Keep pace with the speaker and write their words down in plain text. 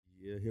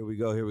Yeah, here we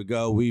go. Here we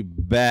go. We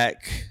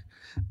back.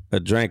 A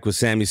drink with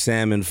Sammy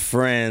Sam and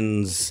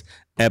friends,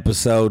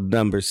 episode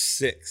number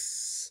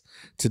 6.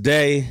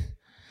 Today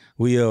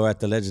we are at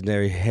the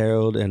legendary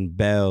Harold and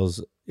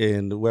Bells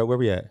in where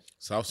we at?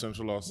 South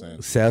Central Los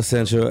Angeles. South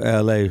Central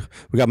LA.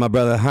 We got my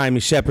brother Jaime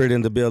Shepard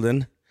in the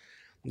building.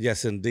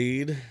 Yes,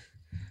 indeed.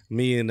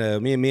 Me and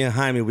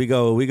Jaime, we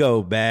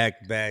go back.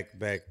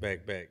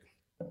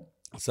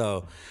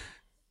 So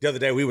the other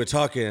day we were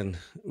talking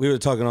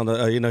on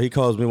the, he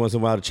calls me once in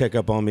a while to check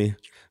up on me,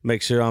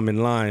 make sure I'm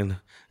in line,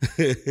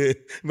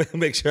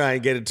 make sure I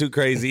ain't getting too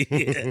crazy.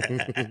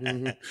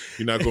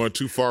 You're not going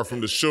too far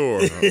from the shore.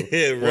 Huh?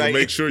 Right. Want to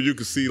make sure you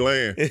can see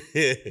land.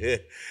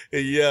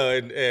 Yeah,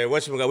 and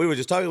whatchamacallit, we were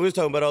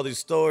talking about all these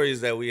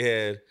stories that we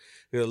had.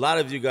 A lot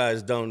of you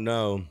guys don't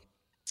know.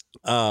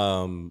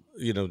 I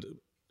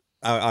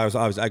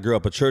grew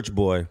up a church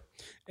boy,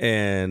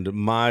 and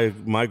my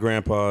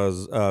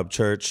grandpa's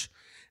church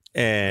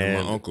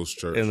and my uncle's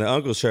church. And the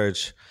uncle's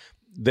church,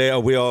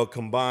 we all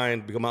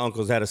combined because my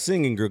uncles had a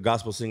singing group,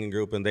 gospel singing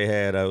group, and they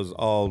had it was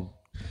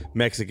all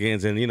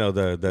Mexicans, and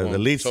the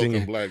lead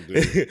singer, black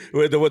dude,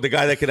 with the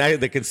guy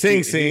that can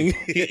sing.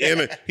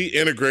 He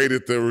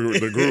integrated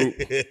the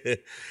group.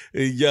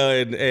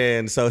 Yeah,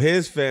 and so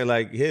his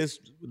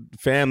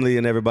family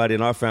and everybody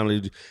in our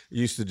family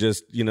used to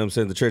just,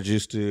 the church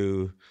used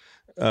to.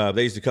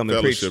 They used to come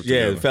and preach,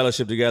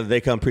 fellowship together.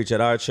 They come preach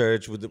at our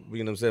church with,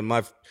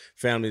 my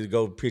family to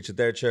go preach at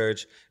their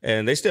church,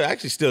 and they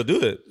still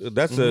do it.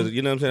 That's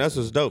that's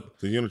what's dope.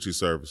 The unity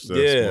service,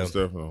 most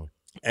definitely.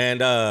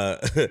 And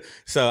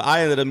so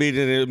I ended up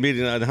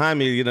meeting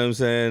Jaime,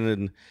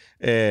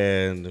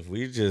 and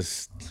we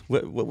just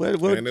what?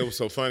 And it was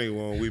so funny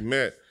when we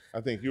met. I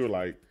think you were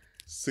like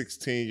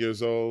 16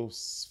 years old,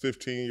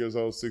 15 years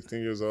old, 16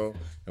 years old,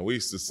 and we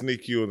used to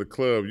sneak you in the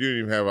club. You didn't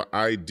even have an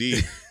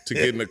ID to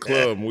get in the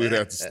club, and we'd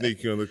have to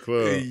sneak you in the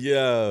club.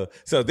 Yeah.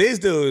 So these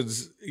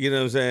dudes,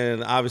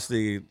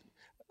 obviously,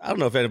 I don't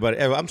know if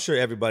I'm sure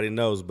everybody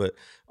knows, but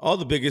all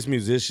the biggest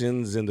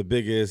musicians and the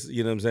biggest,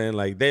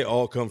 they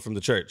all come from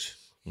the church.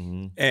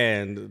 Mm-hmm.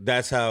 And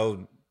that's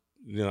how,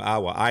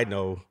 I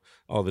know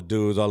all the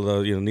dudes, all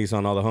the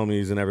Nissan, all the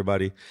homies and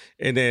everybody.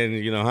 And then,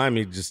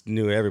 Jaime just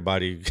knew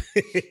everybody.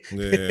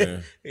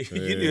 Yeah.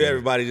 He knew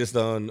everybody just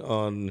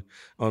on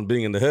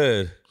being in the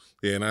hood.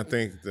 Yeah, and I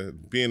think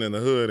that being in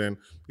the hood, and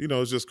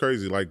it's just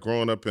crazy. Like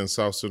growing up in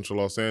South Central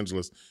Los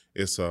Angeles,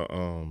 it's a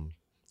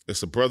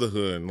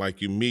brotherhood, and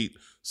like you meet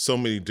so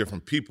many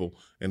different people.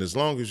 And as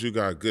long as you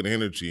got good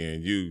energy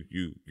and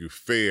you're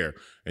fair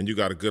and you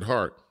got a good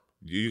heart,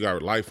 you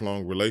got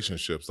lifelong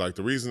relationships. Like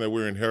the reason that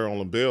we're in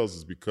Harold and Bells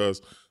is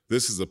because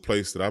this is a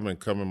place that I've been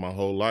coming my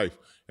whole life,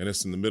 and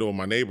it's in the middle of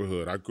my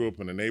neighborhood. I grew up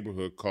in a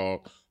neighborhood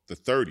called the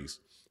 30s,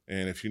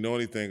 and if you know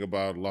anything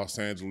about Los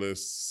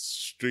Angeles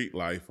street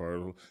life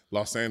or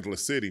Los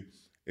Angeles City,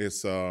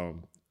 it's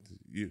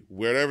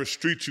whatever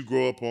street you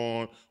grow up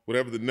on,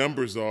 whatever the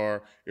numbers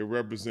are, it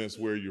represents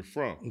where you're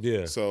from.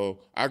 Yeah.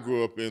 So I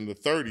grew up in the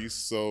 30s,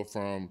 so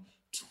from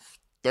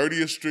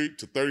 30th Street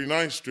to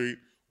 39th Street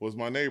was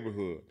my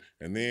neighborhood,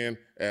 and then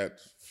at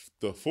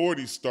the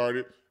 40s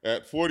started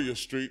at 40th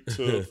Street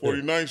to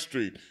 49th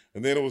Street.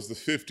 And then it was the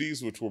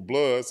 50s, which were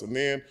Bloods, and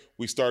then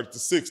we started the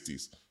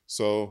 60s.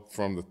 So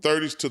from the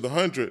 30s to the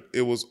 100,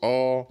 it was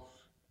all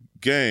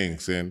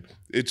gangs. And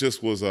it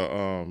just was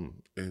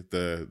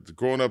the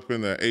growing up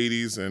in the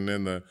 80s and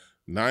then the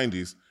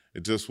 90s,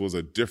 it just was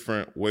a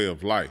different way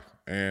of life.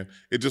 And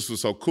it just was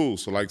so cool.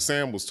 So like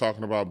Sam was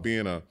talking about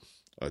being a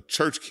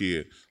church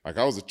kid. Like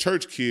I was a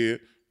church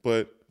kid,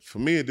 but for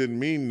me, it didn't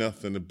mean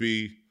nothing to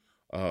be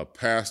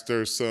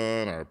pastor's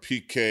son or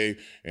PK,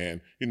 and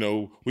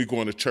we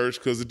going to church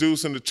because the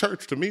dudes in the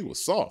church to me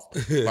was soft.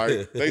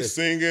 Like they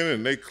singing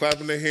and they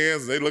clapping their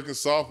hands and they looking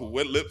soft with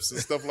wet lips and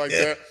stuff like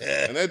that.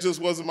 And that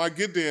just wasn't my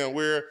get down.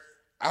 Where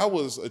I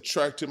was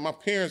attracted, my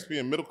parents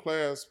being middle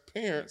class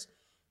parents,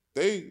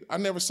 I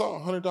never saw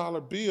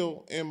 $100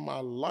 bill in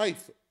my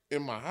life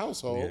in my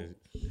household.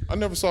 Yeah. I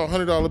never saw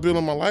 $100 bill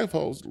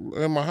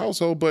in my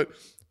household, but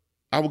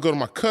I would go to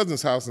my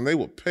cousin's house and they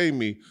would pay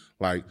me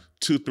like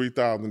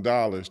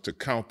 $2,000-$3,000 to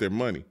count their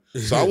money.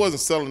 So I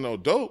wasn't selling no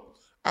dope.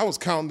 I was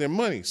counting their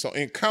money. So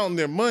in counting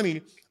their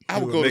money,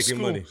 I would go to school.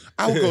 Money.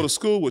 I would go to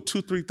school with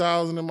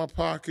 $2,000-$3,000 in my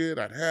pocket.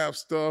 I'd have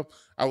stuff.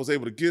 I was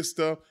able to get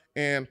stuff,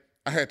 and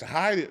I had to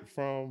hide it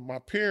from my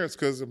parents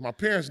because if my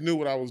parents knew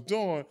what I was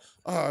doing,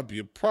 it'd be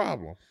a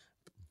problem.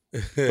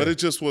 But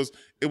it was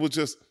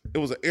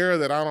an era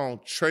that I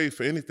don't trade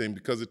for anything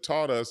because it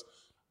taught us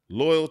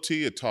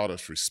loyalty, it taught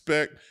us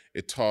respect,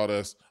 it taught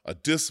us a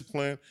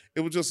discipline. It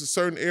was just a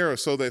certain era.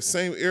 So that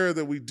same era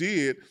that we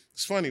did,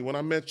 it's funny, when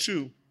I met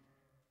you,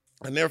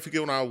 I never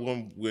forget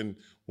when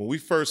we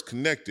first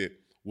connected,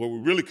 where we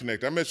really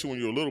connected. I met you when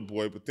you were a little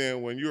boy, but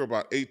then when you were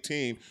about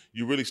 18,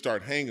 you really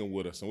started hanging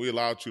with us, and we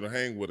allowed you to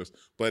hang with us.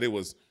 But it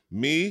was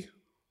me,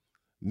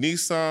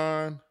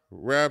 Nissan,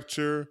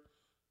 Rapture,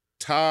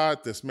 Todd,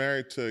 that's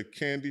married to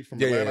Candy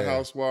from Atlanta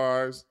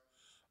Housewives,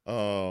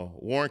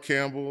 Warren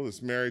Campbell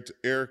is married to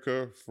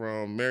Erica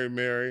from Mary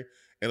Mary,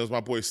 and it was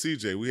my boy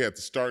CJ. We had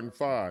the starting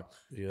five,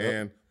 Yep.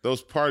 and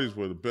those parties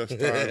were the best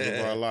times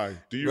of our life.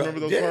 Do you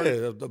remember those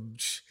parties?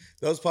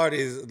 Those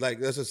parties, like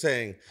that's what I'm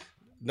saying.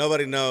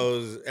 Nobody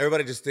knows.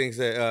 Everybody just thinks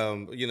that, you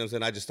know what I'm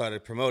saying, I just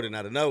started promoting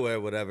out of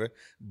nowhere, whatever.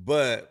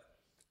 But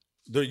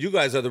you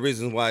guys are the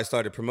reasons why I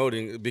started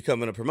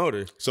becoming a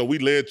promoter. So we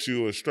led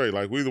you astray.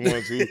 Like, we the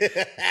ones who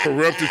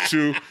corrupted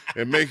you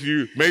and made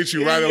you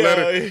write a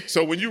letter.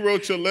 So when you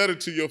wrote your letter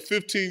to your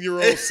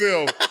 15-year-old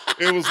self,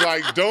 it was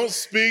like, don't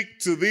speak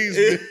to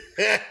these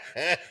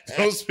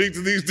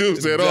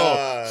dudes at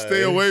all.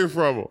 Stay away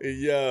from them.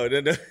 Yo,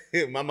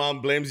 my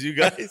mom blames you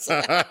guys.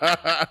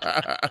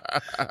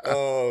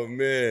 Oh,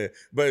 man.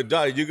 But,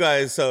 dog, you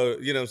guys, so,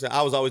 you know what I'm saying,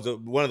 I was always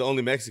one of the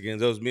only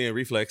Mexicans. It was me and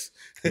Reflex.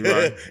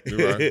 You're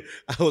right.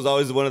 I was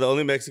always one of the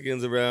only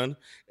Mexicans around.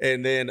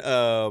 And then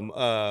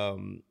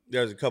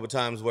there was a couple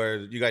times where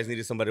you guys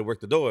needed somebody to work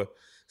the door.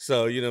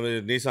 So, you know,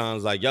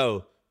 Nissan's like,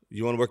 yo,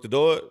 you want to work the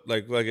door?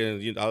 Like,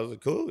 fucking, you know, I was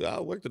like, cool,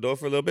 I'll work the door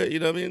for a little bit. You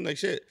know what I mean? Like,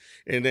 shit.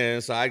 And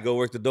then, so I'd go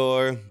work the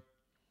door.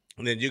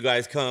 And then you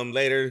guys come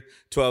later,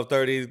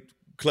 12:30,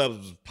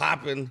 clubs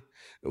popping.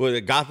 Was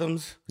it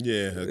Gotham's?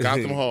 Yeah,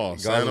 Gotham Hall,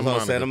 Santa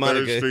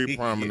Monica. 3rd Street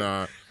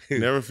Promenade.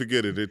 Never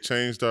forget it. It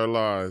changed our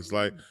lives.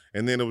 Like,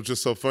 and then it was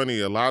just so funny.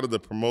 A lot of the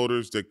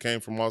promoters that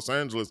came from Los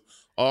Angeles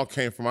all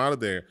came from out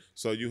of there.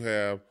 So you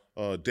have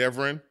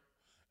Devrin,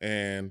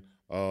 and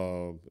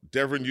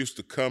Devrin used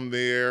to come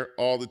there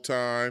all the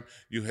time.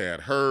 You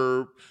had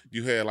Herb.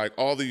 You had like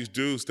all these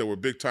dudes that were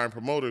big time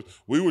promoters.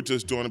 We were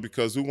just doing it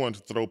because we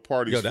wanted to throw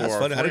parties for our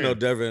friends. I didn't know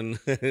Devrin.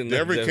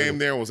 Devrin came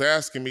there and was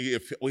asking me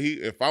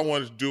if I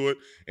wanted to do it,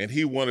 and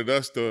he wanted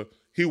us to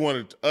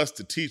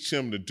teach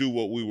him to do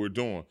what we were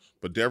doing.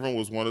 But Devrin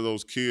was one of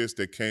those kids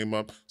that came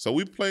up. So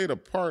we played a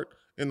part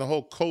in the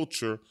whole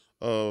culture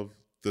of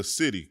the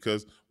city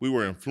because we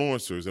were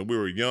influencers and we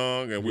were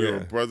young and we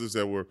were brothers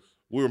that we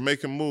were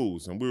making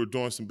moves and we were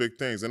doing some big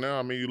things. And now,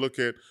 I mean, you look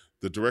at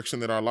the direction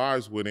that our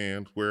lives went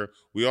in, where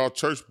we all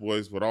church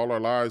boys, but all our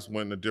lives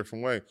went in a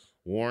different way.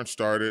 Warren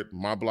started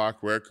My Block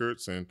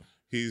Records, and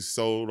he's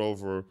sold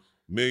over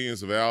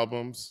millions of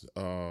albums.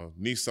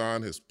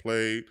 Nissan has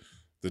played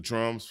the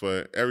drums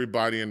for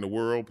everybody in the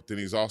world, but then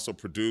he's also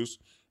produced.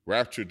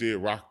 Rapture did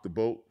Rock the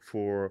Boat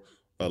for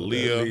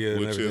Aaliyah,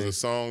 which is a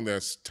song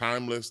that's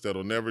timeless,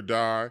 that'll never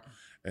die.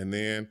 And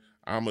then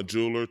I'm a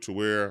jeweler, to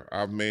where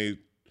I've made,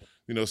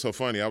 you know, so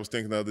funny. I was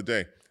thinking the other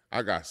day,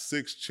 I got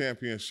 6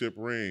 championship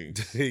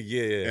rings.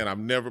 Yeah. And I've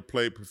never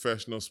played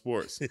professional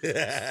sports.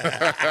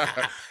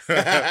 I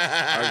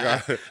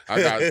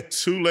got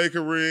 2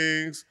 Laker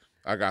rings.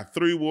 I got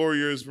 3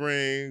 Warriors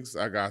rings.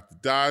 I got the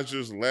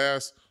Dodgers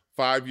last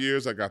 5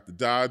 years. I got the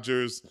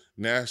Dodgers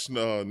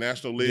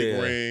National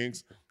League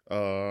rings.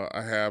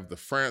 I have the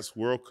France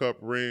World Cup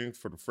ring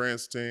for the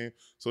France team.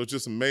 So it's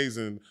just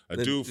amazing. A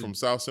dude from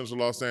South Central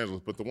Los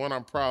Angeles. But the one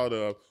I'm proud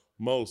of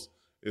most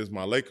is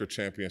my Laker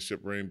championship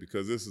ring,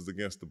 because this is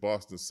against the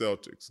Boston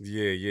Celtics.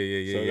 Yeah.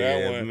 So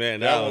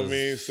that one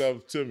means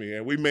something to me.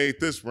 And we made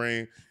this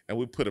ring, and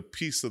we put a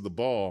piece of the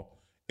ball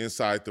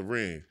inside the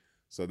ring.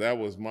 So that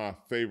was my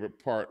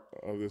favorite part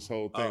of this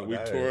whole thing. We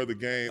tore the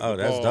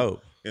that's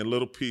dope. In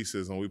little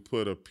pieces, and we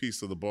put a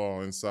piece of the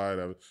ball inside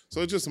of it. So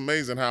it's just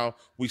amazing how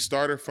we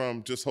started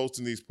from just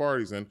hosting these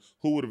parties, and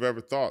who would have ever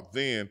thought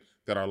then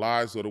that our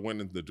lives would have went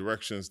in the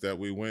directions that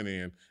we went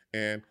in.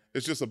 And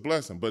it's just a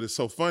blessing. But it's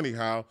so funny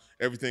how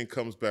everything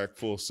comes back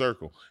full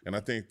circle. And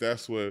I think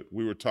that's what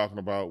we were talking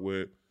about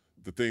with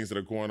the things that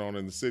are going on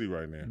in the city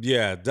right now.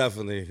 Yeah,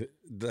 definitely.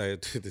 The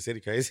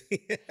city crazy.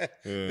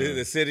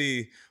 The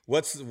city.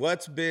 What's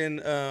been you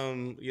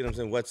know what I'm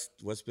saying?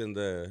 What's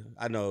been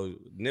I know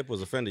Nip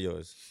was a friend of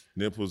yours.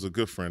 Nip was a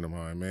good friend of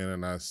mine,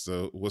 man. And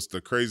what's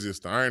the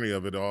craziest, the irony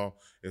of it all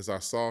is I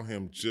saw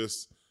him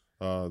just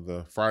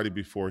the Friday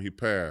before he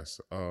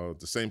passed. The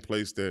same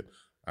place that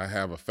I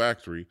have a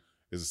factory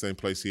is the same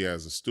place he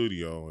has a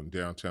studio in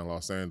downtown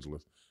Los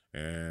Angeles.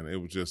 And it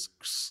was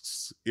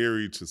just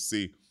eerie to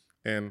see.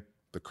 And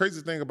the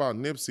crazy thing about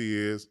Nipsey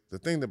is, the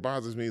thing that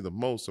bothers me the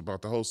most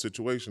about the whole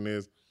situation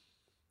is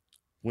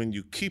when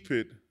you keep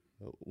it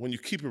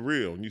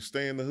real and you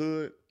stay in the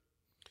hood,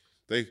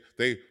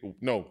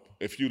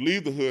 if you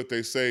leave the hood,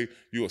 they say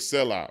you're a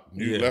sellout.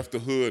 You left the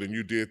hood and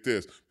you did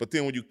this. But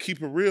then when you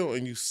keep it real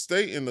and you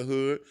stay in the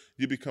hood,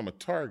 you become a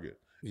target.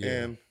 Yeah.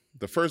 And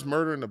the first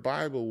murder in the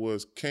Bible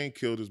was Cain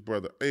killed his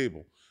brother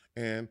Abel.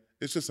 And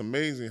it's just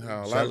amazing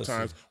how a lot of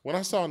times, when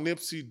I saw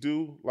Nipsey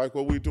do like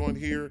what we're doing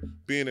here,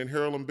 being in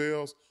Harold and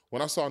Bells,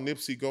 when I saw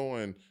Nipsey go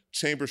in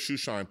Chamber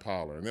Shoeshine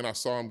Parlor, and then I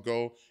saw him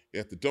go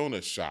at the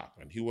donut shop,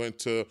 and he went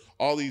to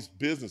all these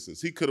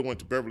businesses. He could have went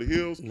to Beverly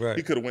Hills. Right.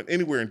 He could have went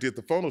anywhere and did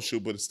the photo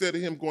shoot, but instead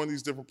of him going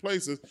these different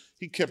places,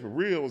 he kept it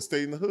real and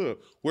stayed in the hood.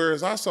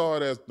 Whereas I saw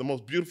it as the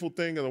most beautiful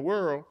thing in the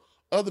world,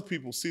 other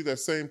people see that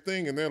same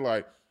thing, and they're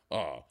like,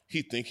 oh,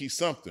 he think he's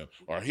something,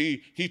 or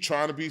he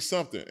trying to be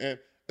something. And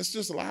it's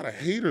just a lot of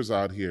haters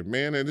out here,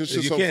 man, and it's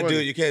just You so can't funny.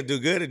 do, you can't do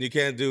good, and you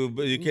can't do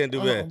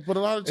bad. But a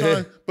lot of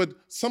times, but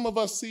some of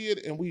us see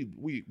it and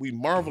we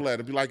marvel at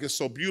it, be like, it's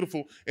so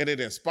beautiful, and it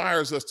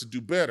inspires us to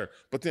do better.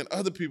 But then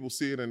other people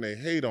see it and they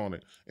hate on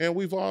it, and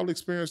we've all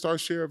experienced our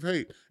share of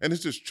hate. And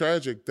it's just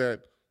tragic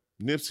that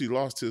Nipsey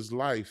lost his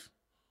life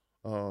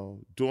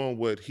doing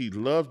what he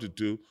loved to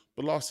do,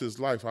 but lost his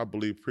life, I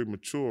believe,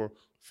 premature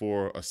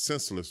for a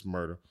senseless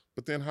murder.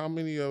 But then how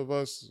many of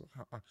us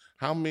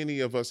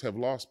have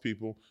lost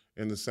people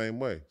in the same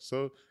way?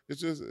 So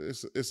it's just,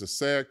 it's a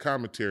sad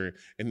commentary.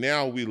 And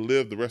now we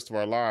live the rest of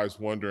our lives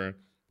wondering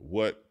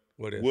what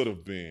would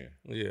have been.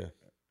 Yeah.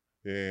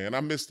 Yeah, and I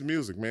miss the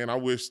music, man. I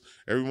wish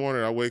every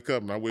morning I wake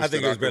up and I wish I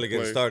think that it was barely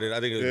getting started. I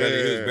think it was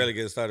barely, he was barely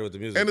getting started with the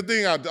music. And the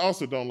thing I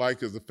also don't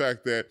like is the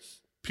fact that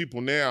people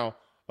now,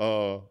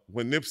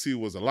 when Nipsey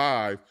was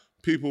alive,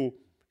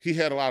 he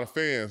had a lot of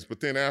fans, but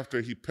then after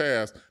he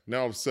passed,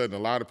 now all of a sudden a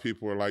lot of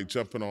people are like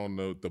jumping on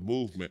the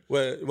movement.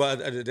 Well,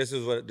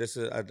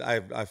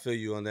 I feel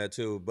you on that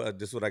too, but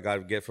this is what I got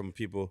to get from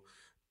people.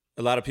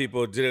 A lot of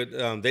people they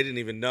didn't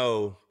even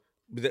know,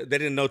 they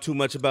didn't know too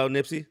much about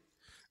Nipsey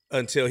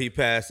until he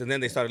passed, and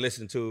then they started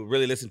listening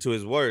to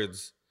his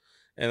words,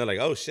 and they're like,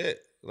 oh shit,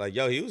 like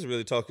yo, he was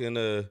really talking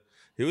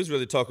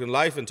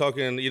life and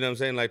talking, you know what I'm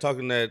saying, like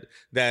talking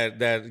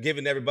that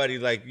giving everybody,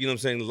 like, you know what I'm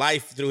saying,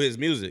 life through his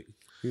music.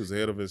 He was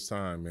ahead of his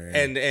time,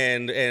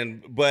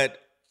 man. But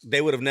they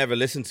would have never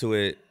listened to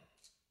it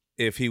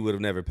if he would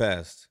have never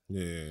passed.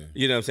 Yeah.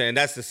 You know what I'm saying?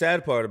 That's the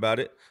sad part about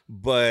it.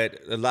 But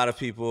a lot of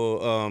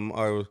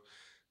people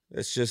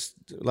it's just,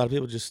 a lot of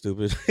people just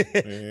stupid. Yeah.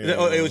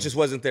 It just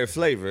wasn't their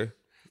flavor.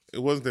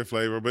 It wasn't their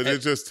flavor, but it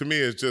just, to me,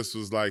 it just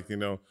was like, you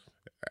know,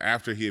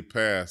 after he had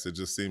passed, it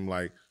just seemed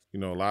like, you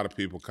know, a lot of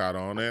people caught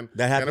on. And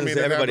that happens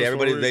to everybody.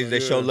 Everybody,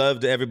 they show love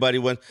to everybody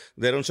when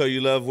they don't show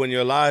you love when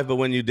you're alive, but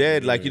when you're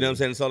dead, like, you know what I'm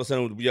saying? It's all of a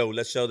sudden, yo,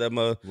 let's show them.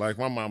 Like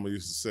my mama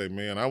used to say,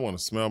 man, I want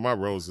to smell my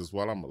roses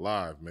while I'm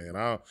alive,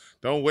 man.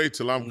 Don't wait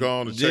till I'm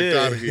gone and checked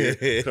out of here,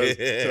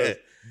 because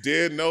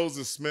dead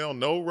noses smell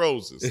no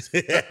roses.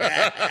 Hey,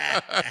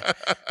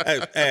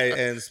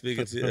 and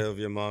speaking of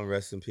your mom,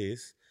 rest in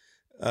peace.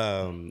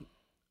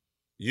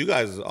 You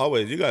guys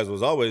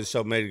was always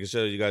making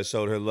sure you guys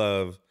showed her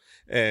love.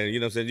 And, you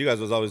know what I'm saying, you guys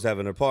was always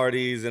having her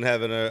parties and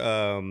having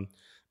her,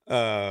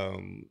 I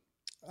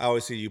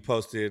always see you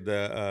posted,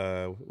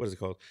 what is it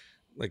called?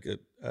 Like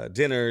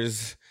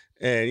dinners.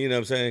 And, you know what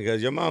I'm saying,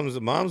 because your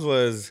mom's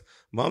was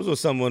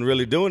someone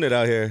really doing it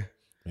out here.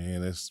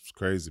 Man, that's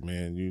crazy,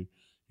 man. You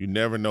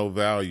never know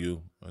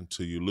value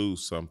until you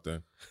lose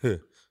something.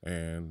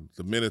 And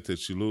the minute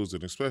that you lose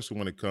it, especially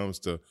when it comes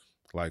to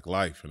like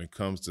life and it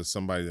comes to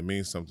somebody that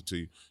means something to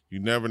you, you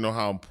never know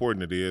how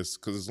important it is,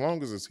 because as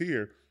long as it's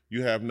here,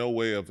 you have no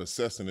way of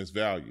assessing its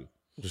value.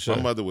 Sure.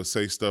 My mother would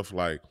say stuff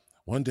like,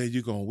 one day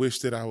you're going to wish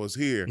that I was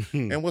here.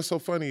 And what's so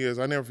funny is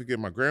I never forget,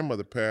 my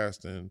grandmother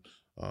passed in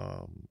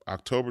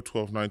October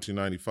 12th,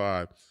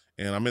 1995.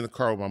 And I'm in the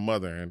car with my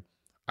mother and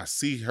I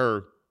see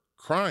her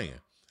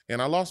crying.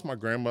 And I lost my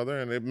grandmother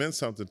and it meant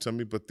something to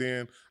me. But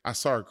then I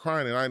saw her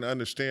crying and I didn't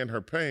understand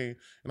her pain.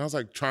 And I was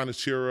like trying to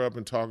cheer her up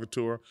and talking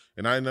to her.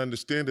 And I didn't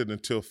understand it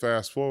until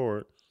fast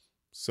forward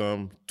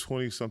some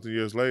 20-something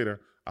years later,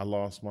 I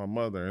lost my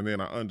mother. And then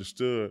I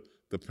understood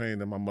the pain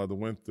that my mother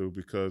went through,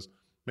 because,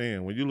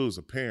 man, when you lose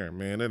a parent,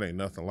 man, it ain't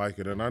nothing like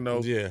it. And I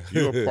know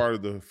you're a part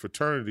of the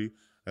fraternity,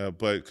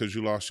 but because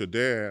you lost your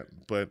dad.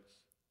 But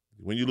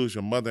when you lose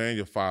your mother and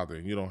your father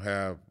and you don't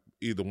have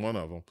either one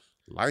of them,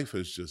 life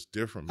is just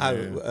different,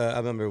 man. I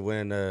remember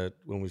when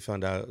we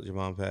found out your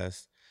mom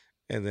passed,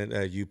 and then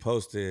you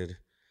posted,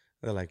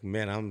 they're like,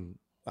 man, I'm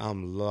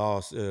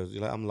lost.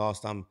 I'm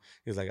lost.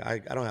 He was like, I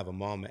don't have a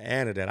mom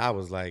and a dad. I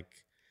was like,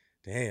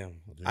 damn.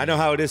 I know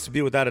how it is to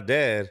be without a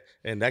dad,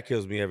 and that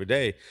kills me every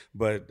day.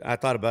 But I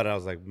thought about it. I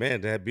was like,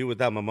 man, to be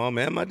without my mom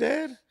and my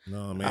dad?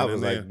 No, man. I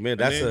was like, man,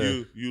 that's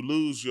you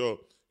lose your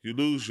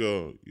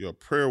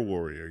prayer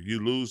warrior. You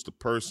lose the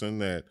person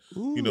that,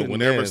 you know,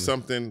 whenever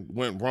something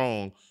went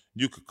wrong,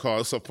 you could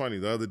call. It's so funny.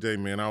 The other day,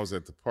 man, I was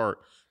at the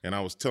park and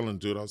I was telling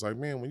dude, I was like,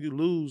 man, when you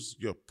lose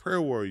your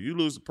prayer warrior, you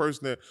lose the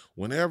person that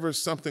whenever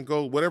something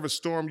goes, whatever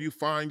storm you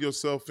find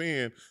yourself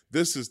in,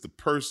 this is the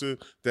person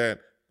that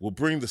will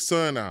bring the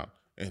sun out.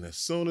 And as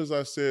soon as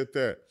I said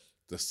that,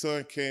 the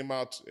sun came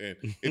out and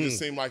it just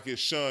seemed like it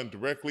shone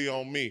directly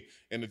on me.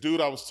 And the dude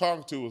I was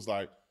talking to was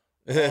like,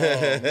 oh,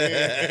 man.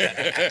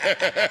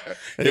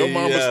 Your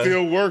mama's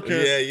still working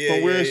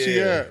from where she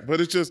at.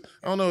 But it's just,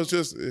 I don't know,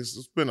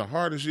 it's been the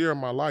hardest year of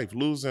my life.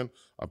 Losing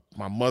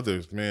my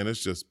mother's, man,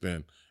 it's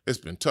been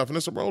tough. And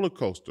it's a roller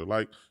coaster.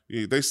 Like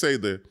they say,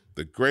 the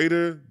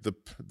greater,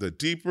 the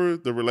deeper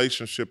the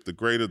relationship, the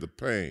greater the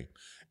pain.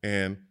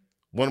 And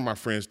one of my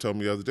friends told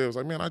me the other day, I was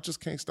like, man, I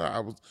just can't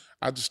stop.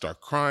 I just start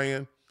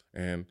crying.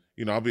 And,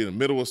 you know, I'll be in the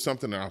middle of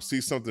something and I'll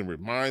see something that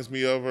reminds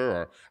me of her,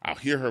 or I'll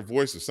hear her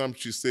voice or something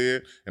she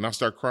said and I'll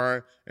start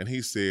crying. And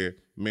he said,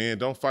 man,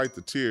 don't fight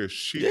the tears.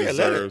 She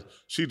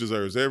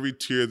deserves every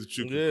tear that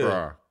you can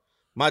cry.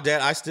 My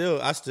dad, I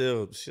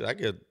still, shit, I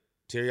get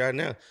teary-eyed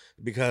now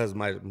because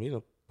my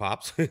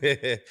Pops.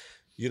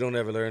 You don't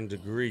ever learn to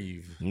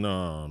grieve.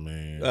 No,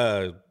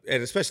 man.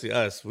 And especially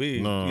us.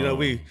 No.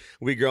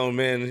 We grown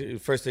men.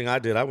 First thing I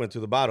did, I went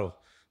to the bottle.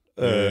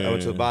 I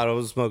went to the Yeah.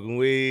 bottle, smoking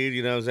weed,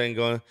 you know what I'm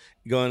saying,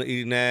 going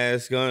eating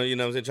ass, going, you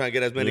know what I'm saying, trying to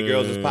get as many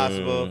girls as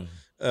possible.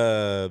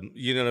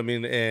 You know what I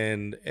mean?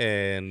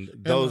 And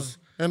those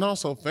and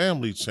also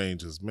family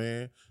changes,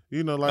 man.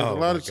 You know, like a Oh, lot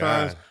my of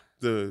times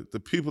God. the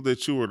people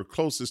that you were the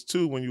closest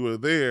to when you were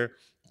there,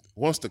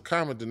 once the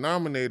common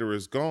denominator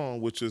is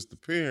gone, which is the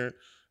parent,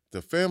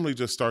 the family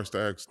just starts to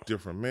act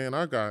different. Man,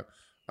 I got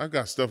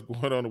stuff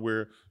going on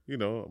where, you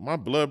know, my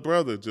blood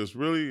brother just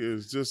really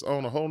is just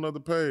on a whole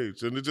nother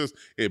page. And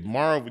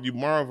you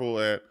marvel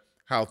at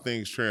how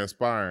things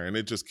transpire, and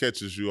it just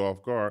catches you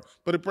off guard.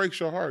 But it breaks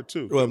your heart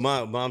too. Well,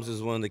 my mom's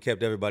is one that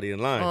kept everybody in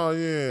line. Oh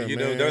yeah, You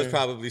man. know, there's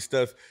probably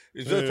stuff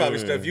you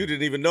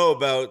didn't even know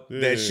about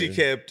that she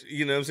kept,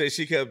 you know what I'm saying,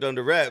 she kept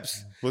under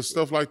wraps. But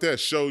stuff like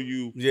that show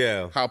you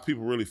how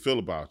people really feel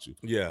about you.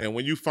 Yeah. And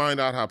when you find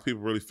out how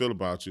people really feel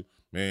about you,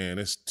 man,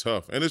 it's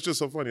tough. And it's just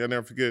so funny. I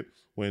never forget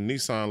when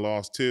Nissan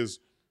lost his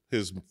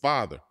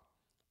father.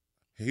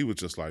 He was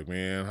just like,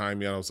 man,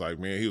 Jaime, I was like,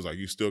 man, he was like,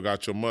 you still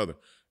got your mother.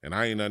 And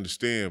I ain't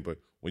understand, but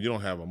when you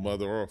don't have a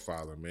mother or a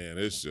father, man,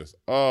 it's just,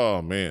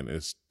 oh man,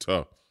 it's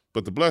tough.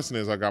 But the blessing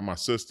is I got my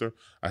sister,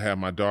 I have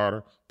my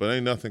daughter, but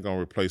ain't nothing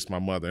gonna replace my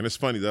mother. And it's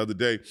funny, the other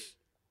day,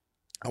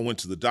 I went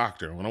to the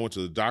doctor. When I went to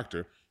the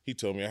doctor, he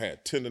told me I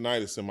had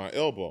tendonitis in my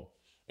elbow.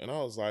 And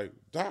I was like,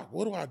 Doc,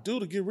 what do I do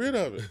to get rid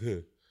of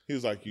it? He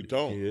was like, you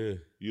don't. Yeah.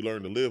 You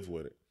learn to live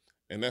with it.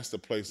 And that's the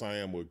place I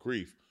am with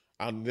grief.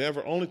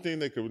 Only thing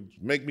that could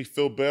make me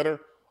feel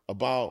better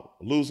about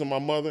losing my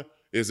mother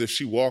is if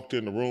she walked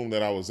in the room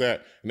that I was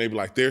at and they'd be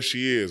like, there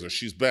she is, or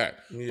she's back.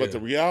 Yeah. But the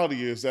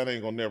reality is that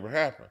ain't gonna never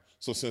happen.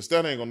 So since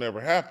that ain't gonna never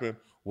happen,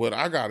 what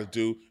I gotta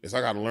do is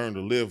I gotta learn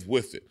to live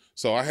with it.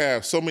 So I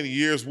have so many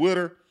years with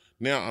her,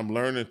 now I'm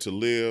learning to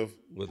live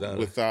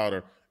without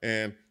her.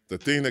 And the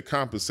thing that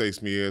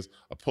compensates me is,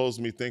 opposed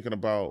to me thinking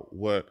about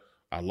what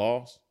I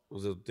lost,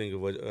 Was a thing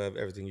of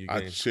everything you I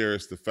gained.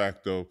 cherish the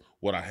fact of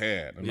what I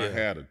had. And I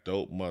had a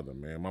dope mother,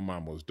 man. My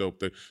mom was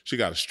dope. She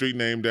got a street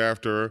named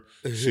after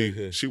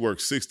her. She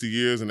worked 60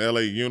 years in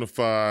LA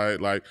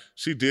Unified. Like,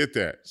 she did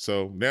that.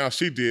 So now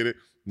she did it.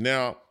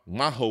 Now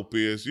my hope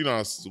is, you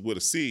know, with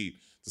a seed,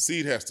 the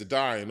seed has to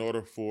die in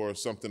order for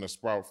something to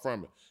sprout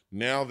from it.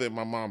 Now that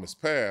my mom has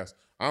passed,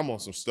 I'm on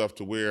some stuff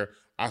to where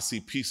I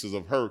see pieces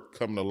of her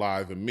coming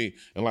alive in me.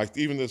 And like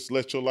even this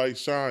Let Your Light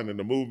Shine and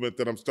the movement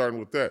that I'm starting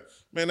with that,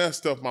 man, that's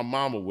stuff my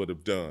mama would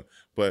have done.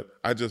 But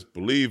I just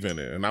believe in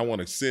it. And I want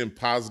to send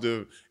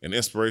positive and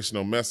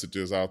inspirational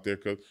messages out there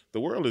because the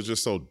world is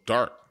just so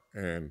dark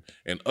and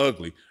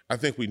ugly. I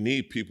think we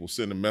need people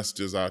sending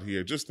messages out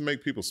here just to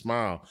make people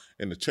smile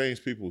and to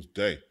change people's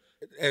day.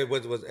 And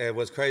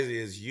what's crazy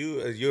is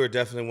you're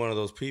definitely one of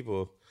those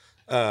people.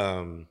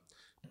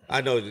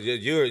 I know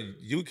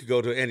you could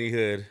go to any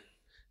hood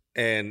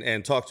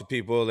and talk to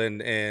people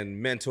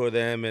and mentor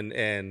them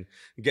and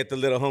get the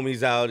little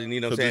homies out and, you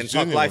know what I'm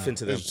saying, talk life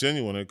into them. It's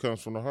genuine. It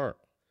comes from the heart.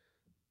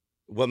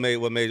 What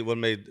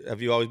made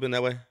have you always been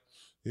that way?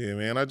 Yeah,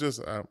 man.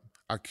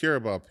 I care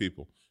about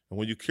people. And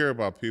when you care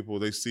about people,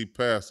 they see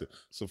past it.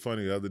 So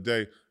funny, the other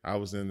day, I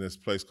was in this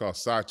place called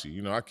Saatchi.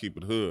 You know, I keep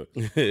it hood.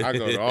 I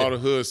go to all the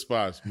hood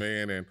spots,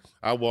 man. And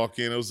I walk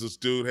in, it was this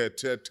dude had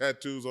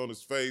tattoos on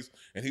his face,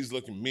 and he's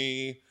looking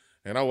mean.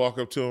 And I walk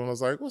up to him, and I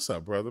was like, what's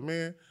up, brother,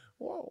 man?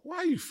 Why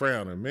are you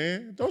frowning,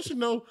 man? Don't you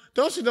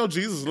know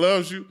Jesus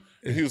loves you?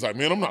 And he was like,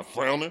 man, I'm not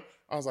frowning.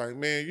 I was like,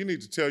 man, you need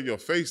to tell your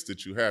face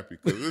that you're happy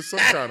because there's some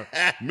kind of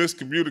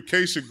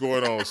miscommunication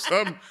going on.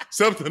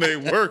 Something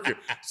ain't working.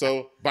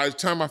 So by the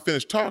time I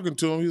finished talking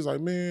to him, he was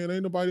like, man,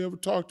 ain't nobody ever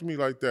talked to me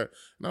like that.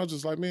 And I was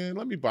just like, man,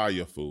 let me buy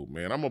your food,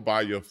 man. I'm going to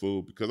buy your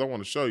food because I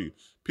want to show you.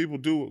 People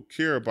do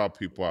care about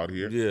people out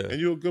here. Yeah.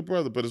 And you're a good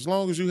brother. But as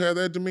long as you have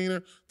that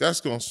demeanor,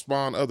 that's going to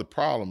spawn other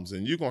problems.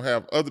 And you're going to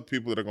have other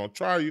people that are going to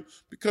try you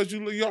because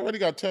you already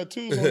got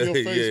tattoos on your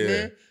face,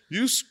 man.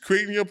 You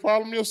creating your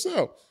problem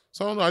yourself.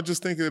 So I don't know, I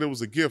just think that it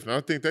was a gift. And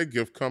I think that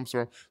gift comes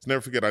from, I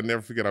never forget I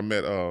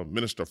met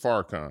Minister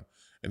Farrakhan.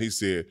 And he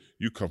said,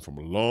 you come from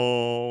a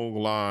long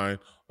line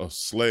of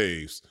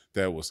slaves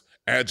that was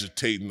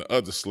agitating the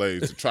other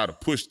slaves to try to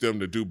push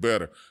them to do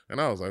better. And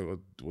I was like,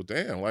 well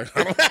damn, like,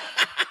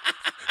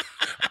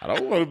 I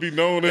don't want to be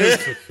known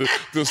as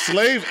the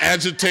slave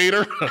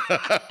agitator.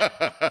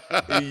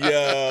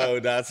 Yo,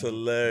 that's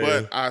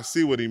hilarious. But I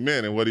see what he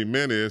meant. And what he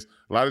meant is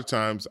a lot of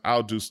times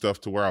I'll do stuff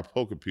to where I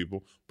poke at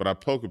people, but I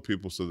poke at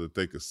people so that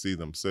they could see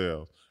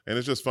themselves. And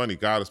it's just funny.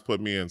 God has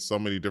put me in so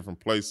many different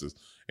places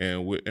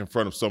and in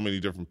front of so many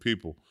different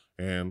people.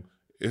 And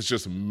it's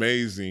just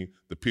amazing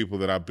the people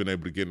that I've been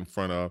able to get in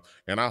front of.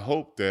 And I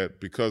hope that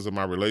because of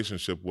my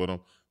relationship with them,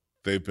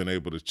 they've been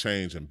able to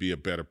change and be a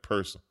better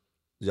person.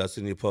 Y'all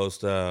seen you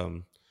post,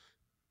 and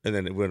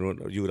then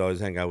when you would always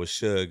hang out with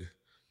Suge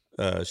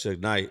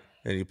Knight,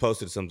 and you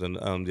posted something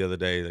the other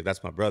day, like,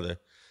 that's my brother.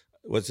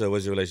 What's your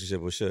relationship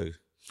with Suge?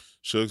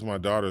 Suge's my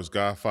daughter's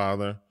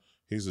godfather.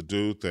 He's a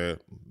dude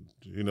that,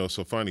 you know,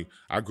 so funny.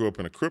 I grew up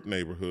in a Crip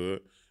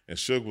neighborhood, and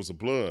Suge was a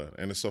blood.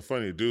 And it's so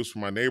funny, the dudes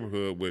from my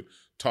neighborhood would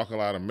talk a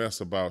lot of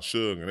mess about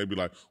Suge, and they'd be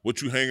like,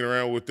 what you hanging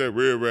around with that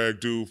red rag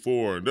dude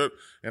for?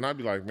 And I'd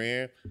be like,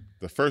 man,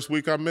 the first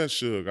week I met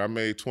Suge, I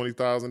made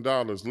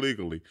 $20,000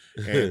 legally,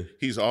 and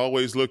he's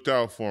always looked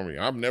out for me.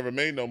 I've never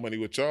made no money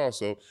with y'all,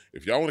 so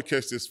if y'all want to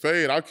catch this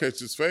fade, I'll catch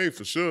this fade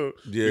for sure,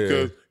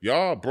 because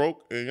y'all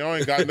broke and y'all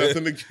ain't got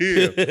nothing to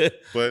give.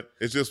 But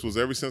it just was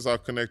ever since I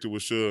connected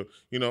with Suge,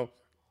 you know,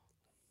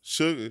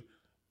 Suge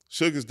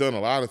has done a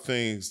lot of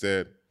things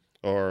that,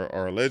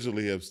 or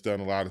allegedly has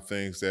done a lot of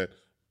things that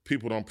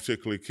people don't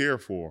particularly care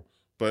for,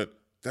 but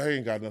that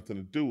ain't got nothing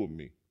to do with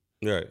me.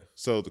 Right.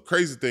 So the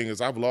crazy thing is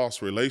I've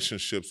lost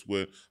relationships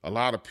with a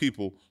lot of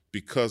people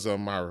because of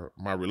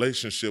my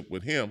relationship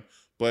with him.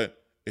 But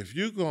if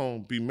you're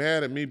going to be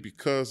mad at me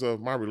because of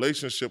my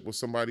relationship with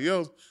somebody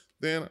else,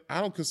 then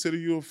I don't consider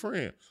you a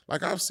friend.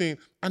 Like I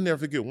never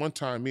forget one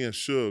time me and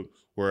Suge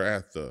were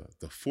at the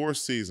Four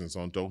Seasons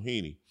on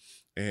Doheny,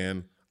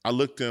 and I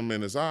looked him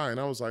in his eye and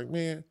I was like,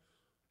 man,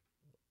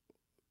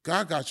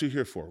 God got you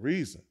here for a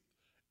reason.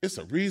 It's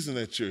a reason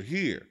that you're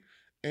here.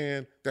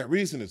 And that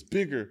reason is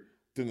bigger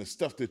than the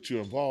stuff that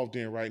you're involved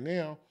in right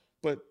now.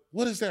 But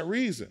what is that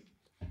reason?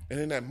 And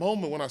in that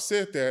moment when I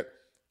said that,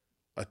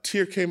 a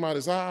tear came out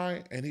his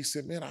eye and he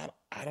said, man,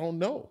 I don't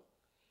know.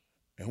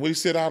 And when he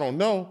said, I don't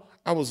know,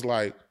 I was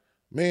like,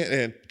 man,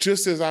 and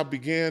just as I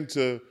began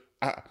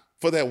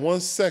for that 1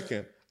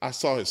 second, I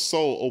saw his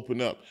soul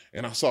open up,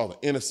 and I saw the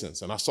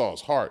innocence, and I saw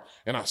his heart,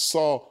 and I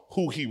saw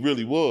who he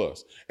really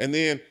was. And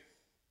then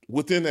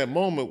within that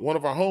moment, one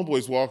of our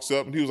homeboys walks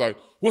up and he was like,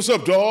 what's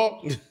up,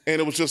 dog? And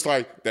it was just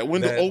like that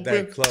window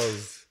opened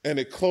and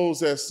it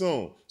closed that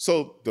soon.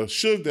 So the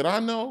Suge that I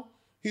know,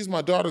 he's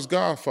my daughter's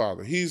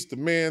godfather. He's the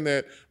man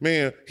that,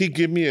 he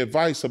give me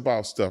advice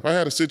about stuff. I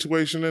had a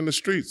situation in the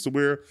streets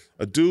where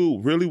a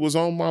dude really was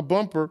on my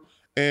bumper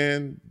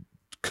and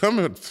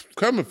coming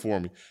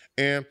for me.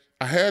 And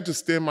I had to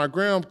stand my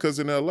ground because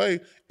in LA,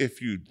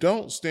 if you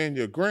don't stand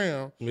your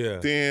ground,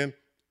 then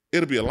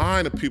it'll be a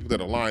line of people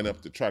that'll line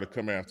up to try to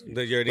come after you.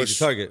 That you're an easy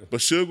target. But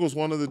Suge was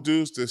one of the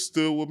dudes that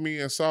stood with me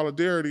in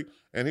solidarity,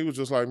 and he was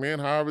just like, man,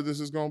 however this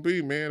is going to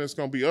be, man, it's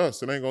going to be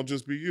us. It ain't going to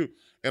just be you.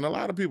 And a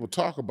lot of people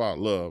talk about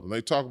love, and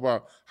they talk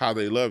about how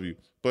they love you.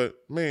 But,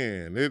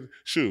 man, me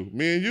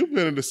and you've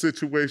been in a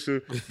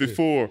situation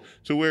before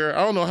to where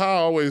I don't know how I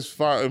always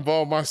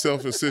involve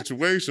myself in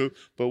situations,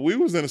 but we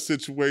was in a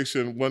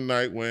situation one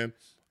night when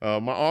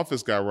my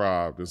office got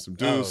robbed and some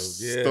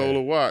dudes stole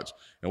a watch,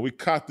 and we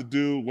caught the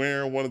dude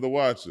wearing one of the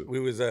watches.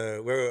 We was we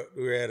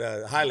were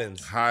at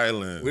Highlands.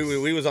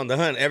 We was on the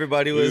hunt.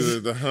 Everybody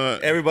was the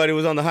hunt. Everybody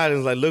was on the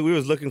Highlands. Like, look, we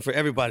was looking for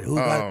everybody. Who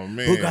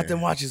got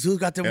them watches? Who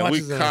got them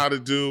watches? We caught a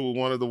dude with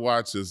one of the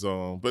watches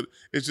on. But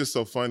it's just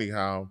so funny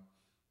how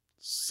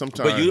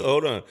sometimes. But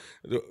hold on.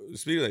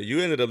 Speaking of that, you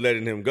ended up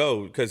letting him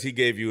go because he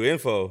gave you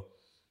info.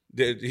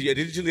 Did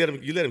you let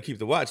him? You let him keep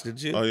the watch,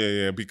 didn't you? Oh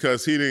yeah,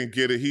 because he didn't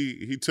get it.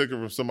 He took it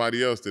from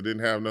somebody else that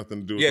didn't have nothing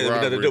to do with the robbery.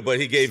 Nothing to do. But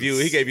he gave you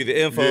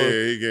the info.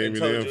 Yeah, he gave me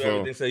the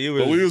info. So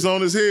but we was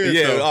on his head.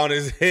 Yeah, though. on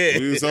his head.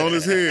 We was on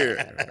his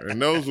head,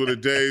 and those were the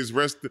days.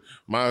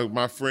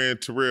 My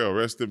friend Terrell,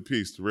 rest in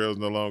peace. Terrell's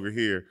no longer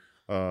here.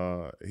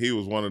 He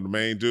was one of the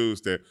main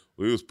dudes that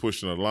we was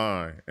pushing a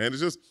line, and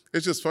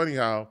it's just funny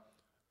how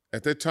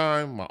at that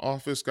time my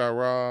office got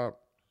robbed.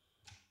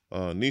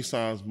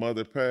 Nissan's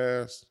mother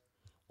passed.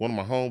 One of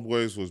my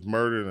homeboys was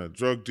murdered in a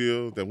drug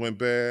deal that went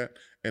bad.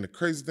 And the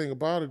crazy thing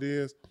about it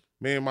is,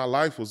 man, my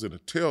life was in a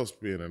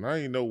tailspin, and I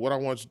didn't know what I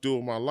wanted to do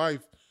with my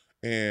life.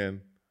 And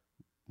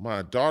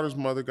my daughter's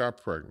mother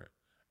got pregnant,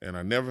 and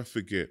I never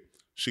forget.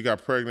 She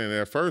got pregnant,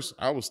 and at first,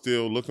 I was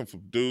still looking for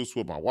dudes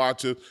with my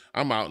watches.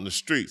 I'm out in the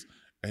streets.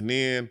 And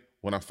then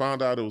when I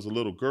found out it was a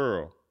little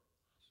girl,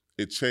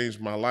 it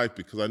changed my life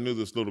because I knew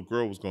this little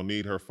girl was going to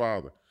need her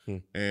father.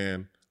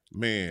 And,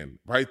 man,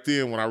 right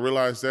then when I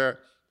realized that,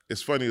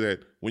 it's funny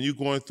that when you're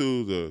going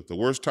through the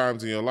worst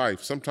times in your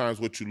life, sometimes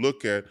what you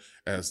look at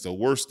as the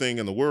worst thing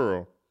in the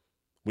world,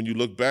 when you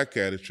look back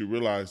at it, you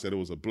realize that it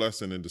was a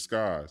blessing in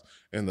disguise.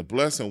 And the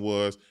blessing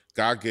was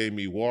God gave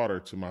me water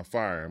to my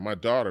fire. And my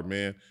daughter,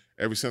 man,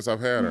 ever since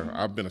I've had her,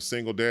 I've been a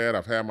single dad.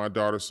 I've had my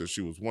daughter since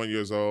she was 1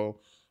 year old.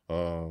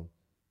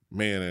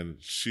 Man, and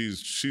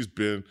she's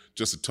been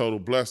just a total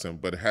blessing.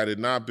 But had it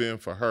not been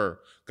for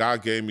her,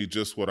 God gave me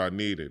just what I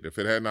needed. If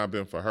it had not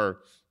been for her,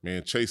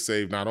 man, Chase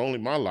saved not only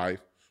my life,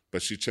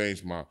 but she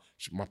changed my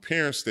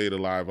parents stayed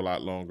alive a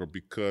lot longer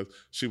because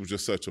she was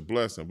just such a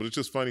blessing. But it's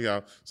just funny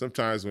how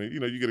sometimes when,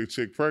 you get a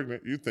chick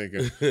pregnant, you're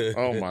thinking,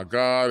 oh my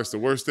God, it's the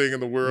worst thing in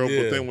the world.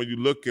 Yeah. But then when you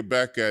look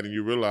back at it and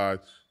you realize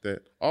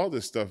that all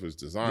this stuff is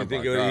designed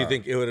by God. You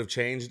think it would have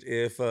changed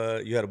if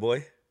you had a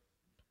boy?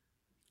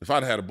 If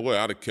I'd had a boy,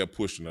 I'd have kept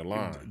pushing the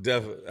line.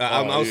 Definitely.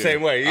 I'm the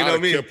same way. You know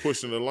me. I'd have kept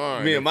pushing the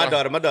line. Me and my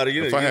daughter,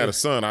 if I had a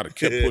son, I'd have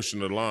kept pushing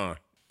the line.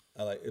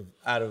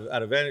 Out of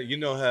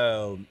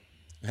how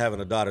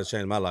having a daughter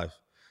changed my life.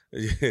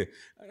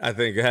 I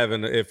think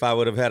if I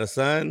would have had a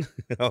son,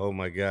 oh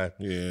my God,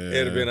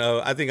 it'd have been.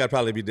 I think I'd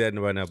probably be dead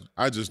right now.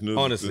 I just knew,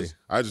 honestly,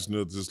 I just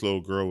knew this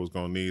little girl was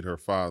gonna need her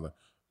father.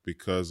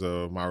 because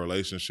of my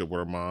relationship with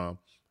her mom.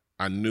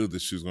 I knew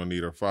that she was going to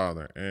need her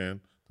father. And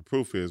the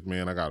proof is,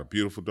 man, I got a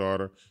beautiful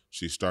daughter.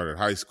 She started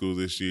high school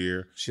this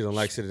year. She don't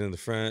like sitting in the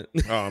front.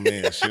 Oh,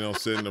 man, she don't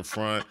sit in the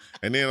front.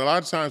 And then a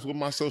lot of times with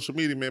my social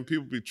media, man,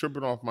 people be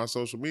tripping off my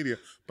social media,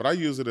 but I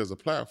use it as a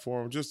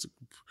platform just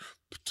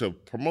to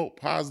promote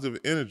positive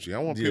energy. I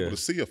want people to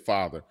see a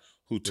father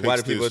who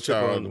takes his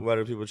child. Why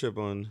do people trip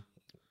on?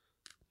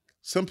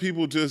 Some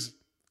people just,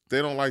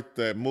 they don't like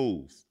that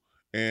move.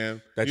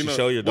 And that you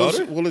show your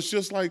daughter? Well, it's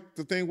just like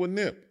the thing with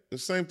Nip. The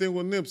same thing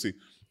with Nipsey.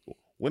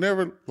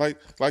 Whenever,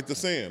 like the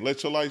saying,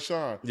 let your light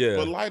shine. Yeah.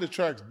 But light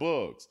attracts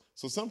bugs.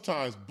 So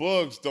sometimes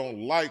bugs don't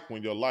like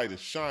when your light is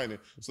shining.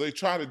 So they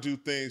try to do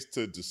things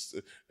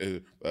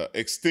to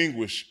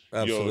extinguish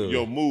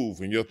your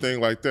move and your thing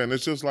like that. And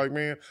it's just like,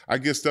 man, I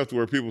get stuff to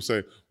where people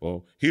say,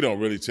 well, he don't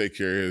really take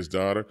care of his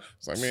daughter.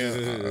 It's like,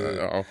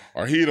 man,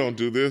 or he don't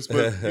do this.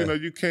 But,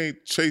 you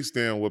can't chase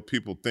down what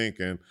people think.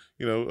 And,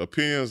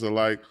 opinions are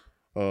like,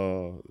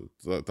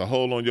 the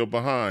hole on your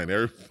behind.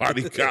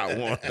 Everybody got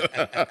one.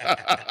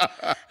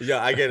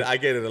 Yeah, I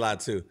get it a lot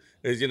too.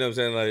 You know what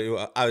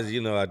I'm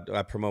saying? Like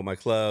I promote my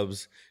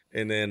clubs,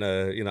 and then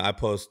I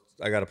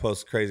gotta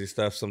post crazy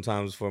stuff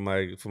sometimes for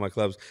my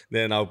clubs.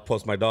 Then I'll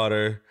post my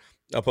daughter.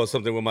 I'll post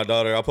something with my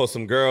daughter. I'll post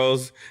some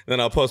girls. Then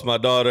I'll post my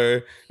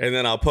daughter, and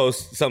then I'll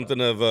post something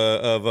of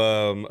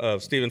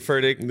Stephen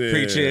Furtick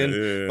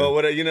preaching or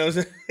whatever. You know what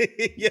I'm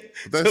saying? Yeah.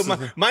 So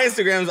my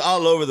Instagram's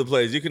all over the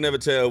place. You can never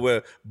tell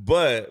where,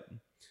 but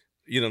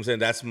you know what I'm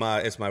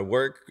saying. It's my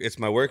work. It's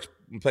my work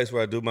place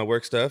where I do my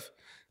work stuff.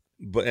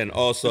 But and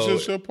also,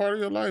 it's just a part of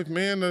your life,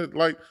 man.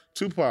 Like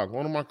Tupac,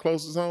 one of my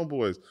closest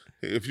homeboys.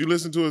 If you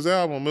listen to his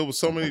album, it was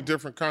so many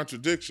different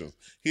contradictions.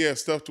 He had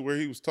stuff to where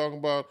he was talking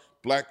about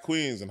black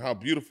queens and how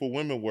beautiful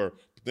women were.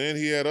 But then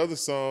he had other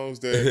songs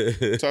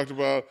that talked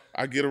about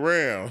I get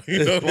around.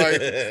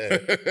 Like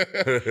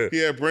he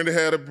had Brenda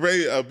had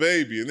a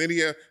baby, and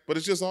then but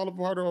it's just all a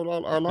part of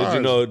our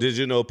lives. Did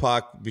you know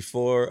Pac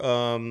before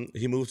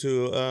he moved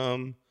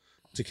to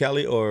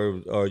Cali,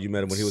 or you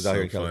met him when he was out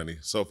here in Cali?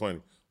 So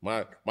funny.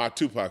 My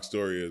Tupac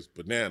story is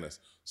bananas.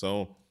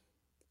 So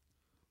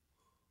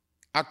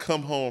I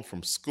come home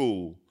from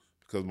school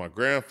because my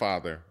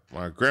grandmother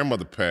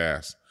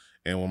passed.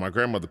 And when my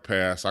grandmother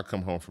passed, I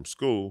come home from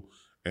school.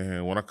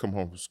 And when I come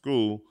home from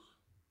school,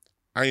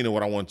 I didn't know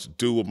what I wanted to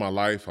do with my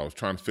life. I was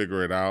trying to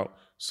figure it out.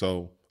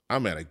 So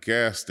I'm at a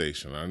gas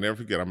station. I'll never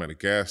forget, I'm at a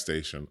gas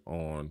station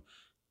on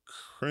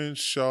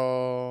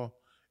Crenshaw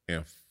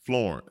and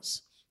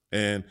Florence.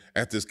 And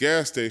at this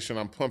gas station,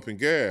 I'm pumping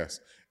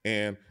gas.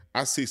 And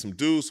I see some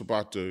dudes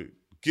about to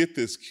get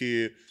this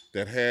kid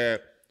that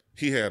had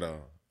a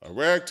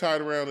rag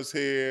tied around his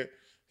head.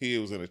 He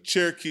was in a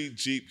Cherokee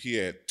Jeep. He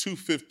had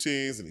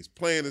 215s, and he's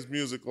playing his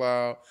music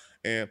loud.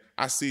 And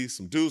I see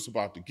some dudes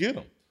about to get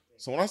him.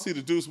 So when I see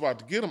the dudes about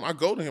to get him, I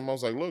go to him. I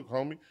was like, look,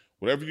 homie,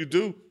 whatever you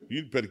do,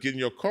 you better get in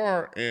your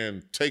car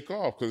and take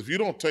off. Because if you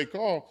don't take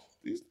off,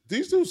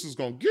 these dudes is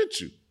going to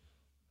get you.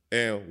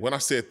 And when I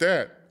said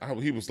that,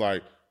 he was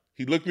like,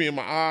 he looked me in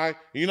my eye.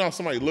 You know how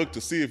somebody looked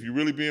to see if you're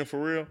really being for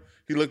real?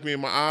 He looked me in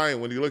my eye, and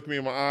when he looked me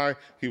in my eye,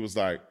 he was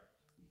like,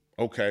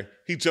 okay.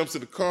 He jumps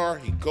in the car,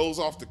 he goes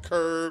off the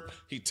curb,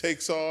 he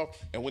takes off,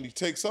 and when he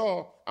takes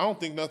off, I don't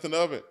think nothing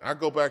of it. I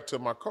go back to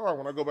my car.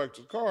 When I go back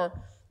to the car,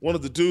 one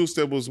of the dudes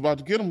that was about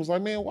to get him was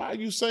like, man, why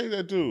you say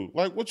that dude?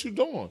 Like, what you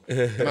doing?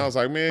 And I was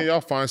like, man,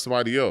 y'all find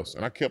somebody else.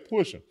 And I kept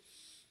pushing.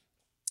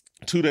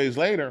 2 days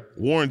later,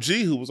 Warren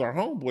G, who was our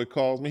homeboy,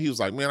 calls me. He was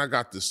like, man, I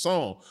got this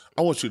song.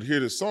 I want you to hear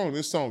this song.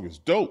 This song is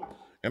dope.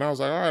 And I was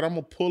like, all right, I'm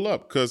going to pull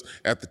up. Because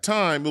at the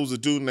time, it was a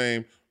dude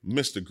named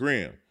Mr.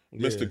 Grimm.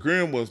 Yeah. Mr.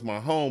 Grimm was my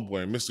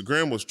homeboy. And Mr.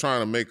 Grimm was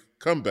trying to make a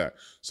comeback.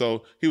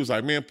 So he was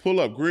like, man, pull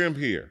up, Grimm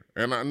here.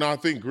 And I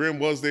think Grimm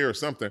was there or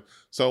something.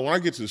 So when I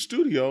get to the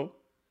studio,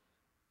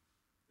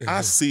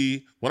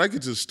 actually, I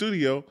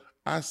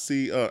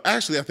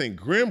think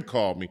Grimm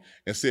called me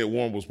and said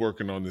Warren was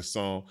working on this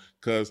song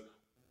because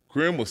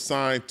Grimm was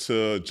signed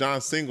to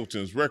John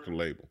Singleton's record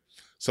label.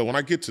 So when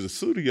I get to the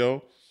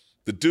studio,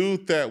 the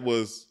dude that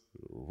was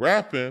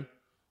rapping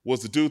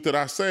was the dude that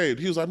I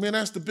saved. He was like, man,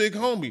 that's the big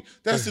homie.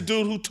 That's the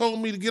dude who told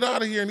me to get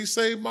out of here and he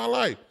saved my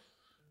life.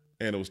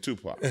 And it was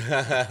Tupac.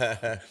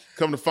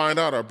 Come to find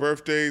out, our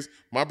birthdays,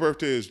 my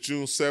birthday is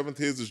June 7th,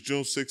 his is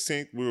June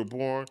 16th. We were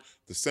born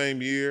the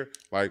same year.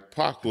 Like,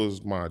 Pac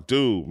was my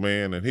dude,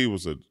 man, and he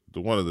was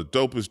one of the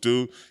dopest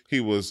dudes. He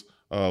was,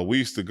 we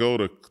used to go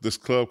to this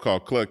club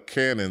called Club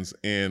Cannons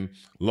in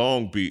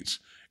Long Beach,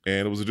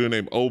 and it was a dude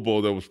named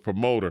Obo that was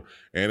promoter.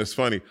 And it's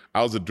funny,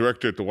 I was a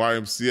director at the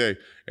YMCA,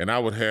 and I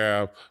would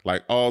have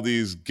like all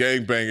these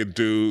gangbanging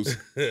dudes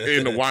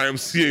in the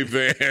YMCA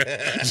van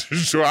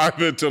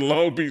driving to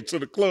Long Beach to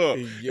the club.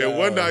 Yeah. And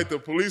one night the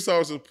police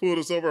officer pulled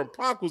us over, and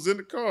Pac was in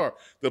the car.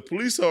 The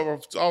police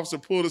officer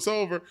pulled us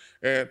over,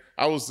 and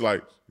I was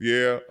like,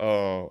 yeah,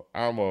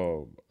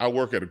 I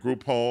work at a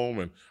group home,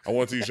 and I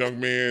want these young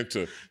men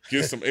to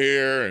get some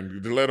air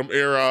and to let them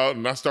air out.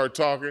 And I start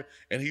talking,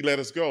 and he let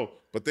us go.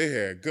 but they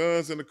had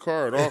guns in the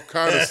car and all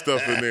kind of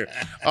stuff in there.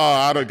 Oh,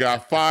 I'd have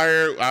got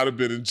fired. I'd have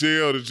been in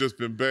jail. It's just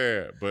been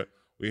bad. But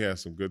we had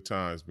some good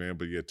times, man.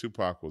 But yeah,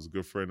 Tupac was a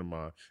good friend of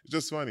mine. It's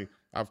just funny.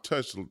 I've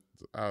touched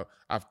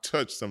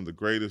some of the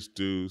greatest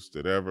dudes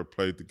that ever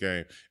played the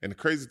game. And the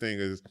crazy thing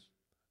is,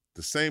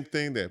 the same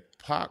thing that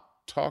Pac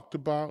talked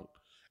about,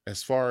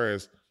 as far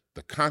as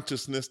the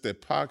consciousness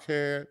that Pac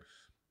had,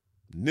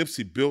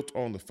 Nipsey built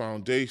on the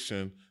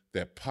foundation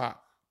that Pac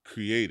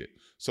created.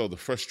 So the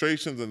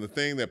frustrations and the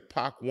thing that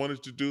Pac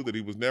wanted to do that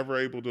he was never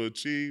able to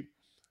achieve,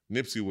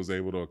 Nipsey was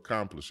able to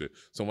accomplish it.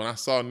 So when I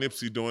saw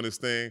Nipsey doing this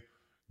thing,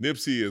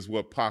 Nipsey is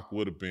what Pac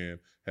would have been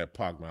had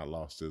Pac not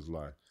lost his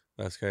life.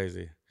 That's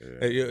crazy. Yeah.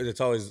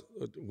 It's always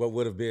what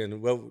would have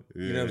been. Well,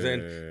 you know what I'm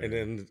saying? And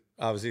then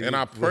obviously, and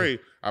I pray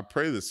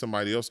that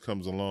somebody else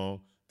comes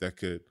along that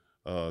could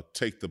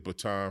take the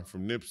baton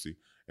from Nipsey.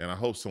 And I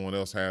hope someone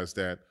else has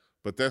that.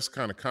 But that's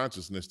kind of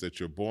consciousness that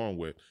you're born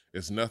with.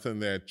 It's nothing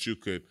that you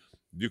could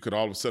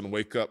all of a sudden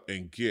wake up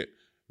and get.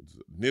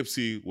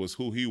 Nipsey was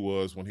who he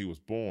was when he was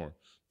born.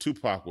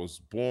 Tupac was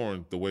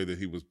born the way that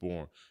he was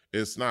born.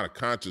 It's not a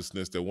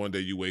consciousness that one day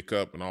you wake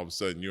up and all of a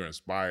sudden you're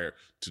inspired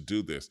to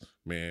do this,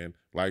 man.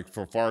 Like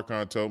from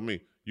Farrakhan told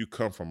me, you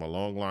come from a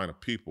long line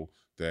of people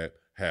that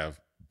have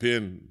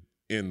been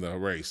in the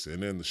race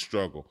and in the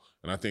struggle.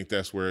 And I think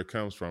that's where it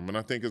comes from. And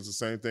I think it's the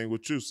same thing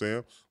with you,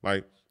 Sam.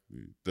 Like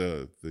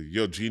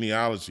your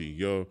genealogy,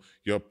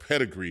 your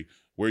pedigree,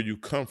 where you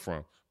come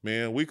from.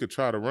 Man, we could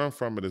try to run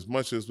from it as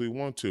much as we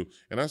want to.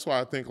 And that's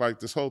why I think like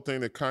this whole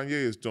thing that Kanye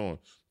is doing,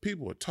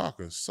 people are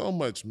talking so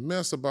much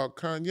mess about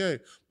Kanye,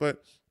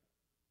 but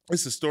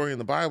it's a story in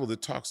the Bible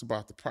that talks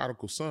about the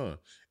prodigal son.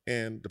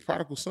 And the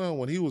prodigal son,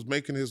 when he was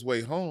making his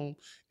way home,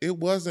 it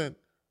wasn't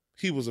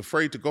he was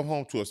afraid to go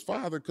home to his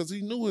father because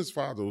he knew his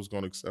father was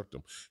going to accept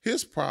him.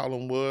 His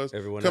problem was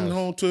coming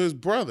home to his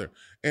brother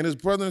and his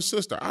brother and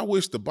sister. I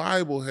wish the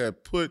Bible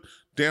had put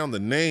down the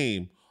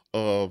name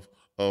of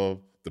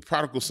the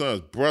prodigal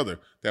son's brother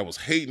that was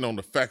hating on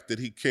the fact that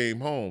he came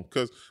home.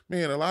 Because,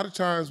 man, a lot of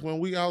times when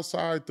we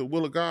outside the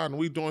will of God and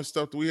we doing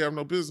stuff that we have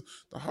no business,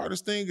 the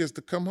hardest thing is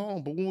to come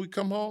home. But when we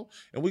come home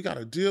and we got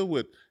to deal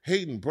with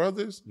hating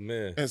brothers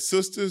and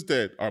sisters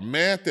that are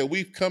mad that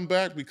we've come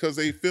back because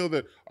they feel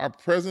that our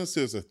presence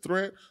is a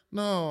threat,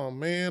 no,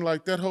 man,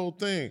 like that whole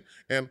thing.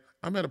 And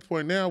I'm at a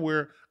point now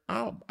where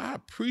I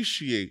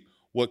appreciate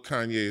what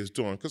Kanye is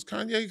doing, because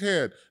Kanye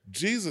had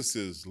Jesus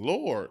is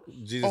Lord,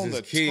 Jesus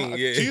is King,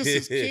 Jesus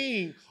is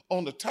King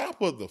on the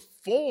top of the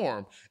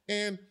form,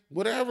 and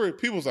whatever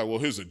people's like, well,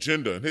 his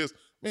agenda and his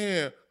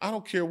man, I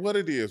don't care what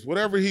it is,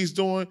 whatever he's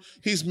doing,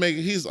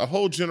 he's a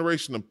whole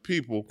generation of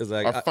people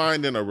like, are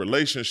finding a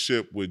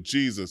relationship with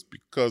Jesus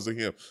because of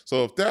him.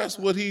 So if that's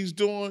what he's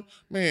doing,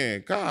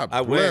 man, God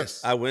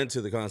bless. I went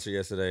to the concert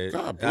yesterday.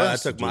 God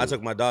bless. I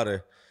took my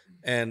daughter,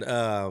 and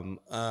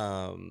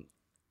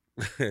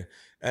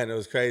and it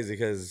was crazy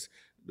because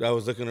I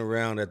was looking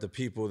around at the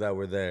people that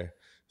were there.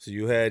 So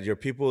you had your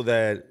people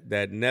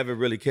that never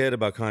really cared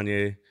about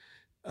Kanye,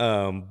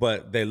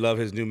 but they love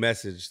his new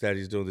message that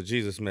he's doing, the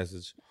Jesus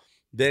message.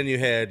 Then you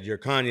had your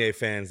Kanye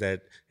fans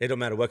that it don't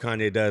matter what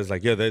Kanye does,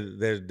 like, yo,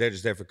 they're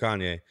just there for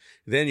Kanye.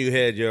 Then you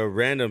had your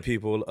random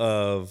people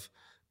of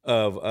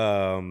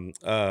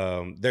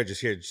they're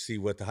just here to see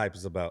what the hype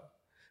is about.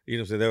 You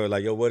know what I'm saying? They were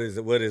like, yo, what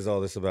is all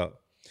this about?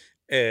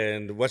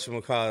 And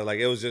whatchamacallit, like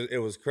it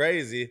was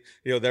crazy.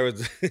 You know, there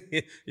was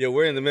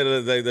we're in the middle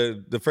of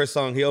the first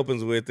song he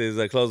opens with is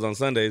like Closed on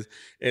Sundays.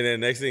 And then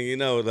next thing you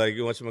know, like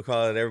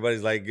whatchamacallit,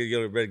 everybody's like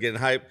getting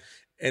hype.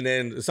 And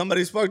then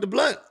somebody sparked a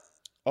blunt.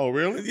 Oh,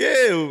 really?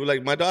 Yeah.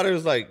 Like my daughter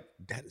was like,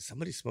 Dad, is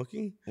somebody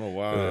smoking? Oh,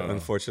 wow.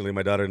 Unfortunately,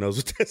 my daughter knows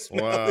what that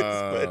smell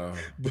is.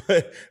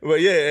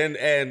 But yeah,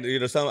 and you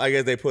know, I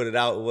guess they put it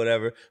out or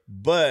whatever.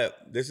 But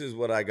this is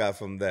what I got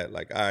from that.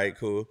 Like, all right,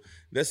 cool.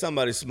 There's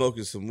somebody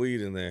smoking some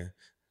weed in there.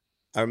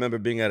 I remember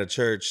being at a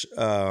church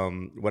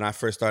when I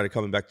first started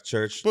coming back to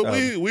church. But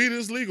weed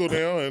is legal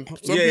now, and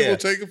some people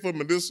take it for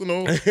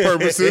medicinal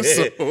purposes.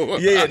 So.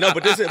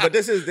 But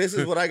this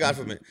is what I got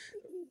from it.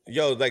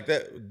 Yo, like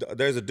that.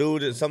 There's a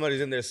dude.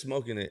 Somebody's in there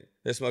smoking it.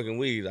 They're smoking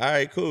weed. All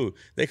right, cool.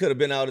 They could have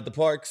been out at the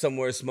park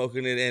somewhere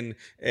smoking it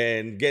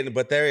and getting,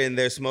 but they're in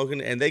there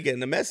smoking and they getting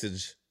the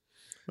message.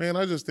 Man,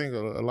 I just think a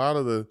lot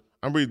of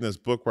I'm reading this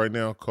book right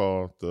now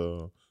called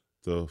the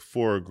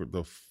Four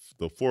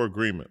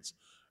Agreements.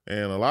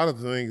 And a lot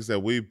of the things that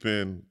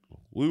when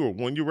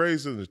you're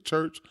raised in the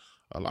church,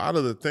 a lot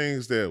of the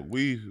things that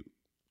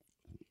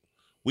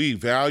we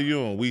value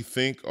and we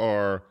think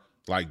are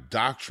like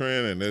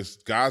doctrine and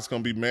God's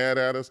going to be mad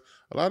at us.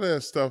 A lot of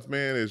that stuff,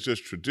 man, is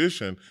just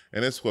tradition,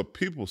 and it's what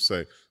people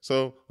say.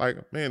 So,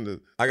 like, man,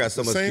 I got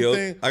so much guilt.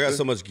 I got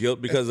so much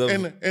guilt because of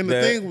and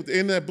the thing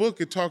in that book,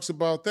 it talks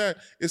about that.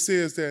 It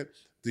says that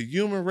the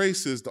human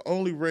race is the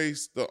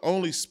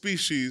only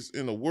species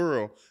in the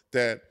world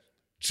that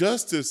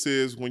justice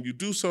is when you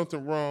do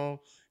something wrong,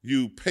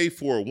 you pay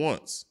for it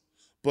once.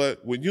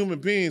 But with human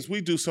beings, we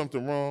do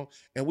something wrong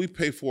and we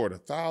pay for it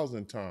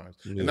 1,000 times.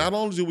 Yeah. And not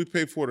only do we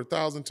pay for it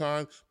 1,000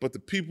 times, but the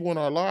people in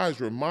our lives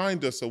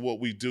remind us of what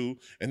we do,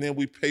 and then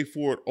we pay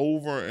for it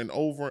over and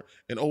over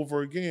and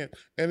over again.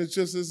 And it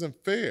just isn't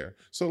fair.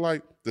 So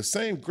like the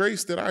same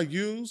grace that I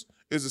use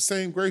is the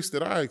same grace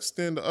that I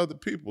extend to other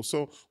people.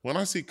 So when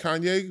I see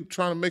Kanye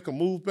trying to make a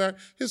move back,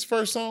 his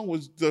first song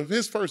was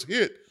his first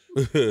hit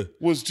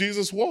was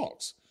Jesus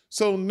Walks.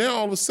 So now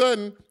all of a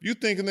sudden, you're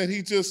thinking that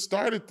he just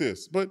started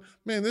this. But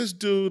man, this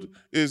dude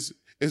has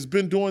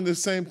been doing the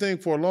same thing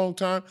for a long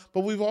time,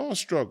 but we've all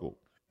struggled.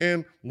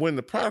 And when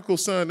the prodigal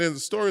son, in the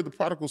story of the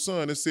prodigal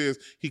son, it says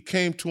he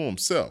came to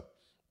himself.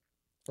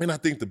 And I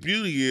think the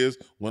beauty is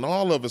when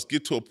all of us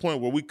get to a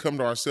point where we come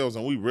to ourselves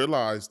and we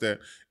realize that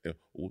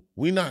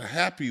we're not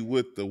happy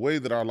with the way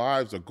that our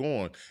lives are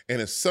going,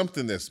 and it's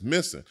something that's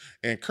missing.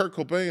 And Kurt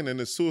Cobain in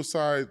his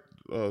suicide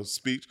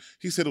speech,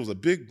 he said it was a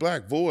big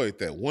black void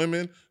that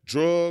women,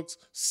 drugs,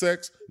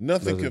 sex,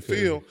 nothing can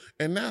fill.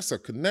 And that's a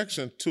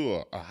connection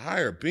to a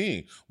higher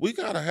being. We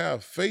got to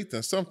have faith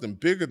in something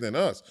bigger than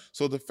us.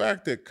 So the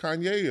fact that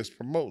Kanye is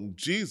promoting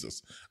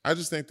Jesus, I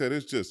just think that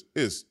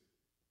it's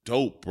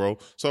dope, bro.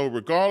 So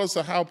regardless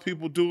of how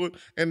people do it,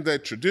 and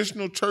that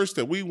traditional church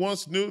that we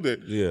once knew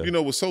that,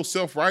 was so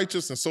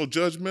self-righteous and so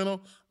judgmental,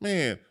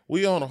 man,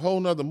 we on a whole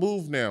nother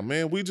move now,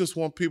 man. We just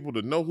want people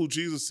to know who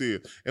Jesus is.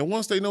 And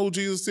once they know who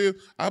Jesus is,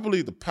 I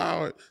believe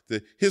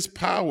his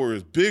power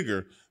is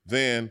bigger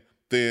than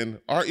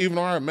even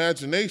our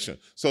imagination.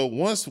 So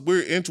once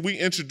we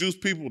introduce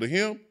people to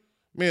him,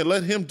 man,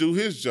 let him do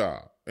his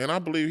job. And I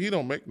believe he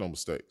don't make no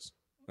mistakes.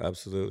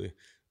 Absolutely.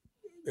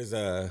 There's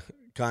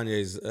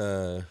Kanye's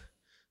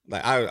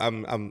like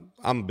I'm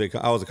a big,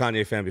 I was a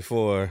Kanye fan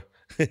before,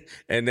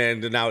 and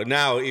then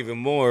now even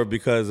more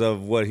because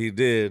of what he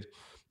did.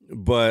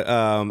 But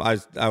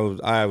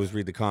I always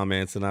read the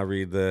comments, and I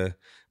read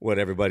what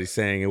everybody's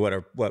saying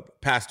and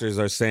what pastors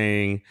are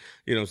saying.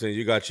 You know what I'm saying?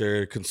 You got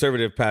your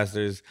conservative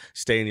pastors,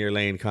 stay in your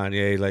lane,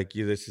 Kanye, like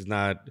this is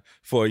not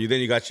for you.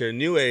 Then you got your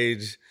new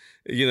age,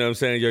 you know what I'm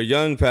saying, your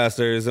young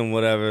pastors and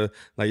whatever,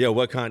 like, yo,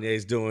 what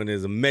Kanye's doing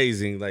is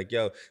amazing. Like,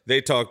 yo,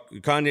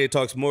 Kanye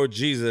talks more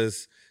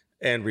Jesus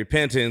and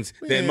repentance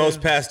than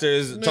most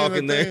pastors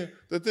talking there.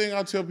 The thing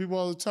I tell people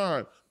all the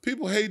time,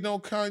 people hating on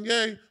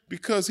Kanye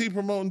because he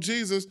promoting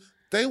Jesus.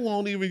 They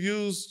won't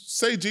even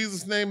say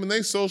Jesus' name in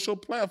their social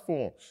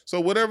platform.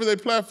 So whatever their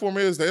platform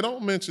is, they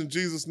don't mention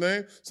Jesus'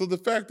 name. So the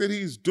fact that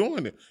he's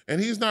doing it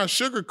and he's not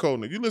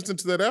sugarcoating it. You listen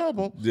to that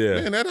album,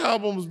 man, that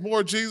album is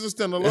more Jesus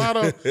than a lot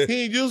of,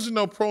 he ain't using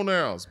no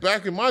pronouns.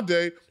 Back in my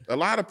day, a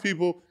lot of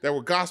people that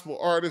were gospel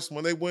artists,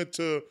 when they went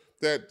to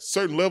that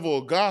certain level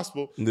of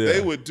gospel, they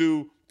would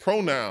do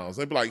pronouns.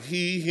 They'd be like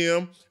he,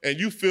 him, and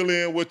you fill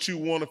in what you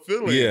want to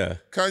fill in. Yeah.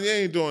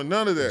 Kanye ain't doing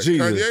none of that.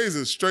 Kanye's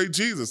is straight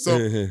Jesus. So,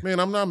 man,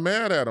 I'm not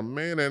mad at him,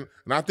 man. And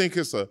I think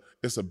it's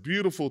a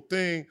beautiful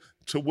thing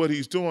to what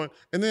he's doing.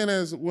 And then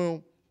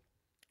when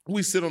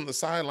we sit on the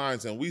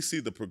sidelines and we see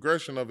the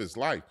progression of his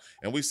life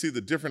and we see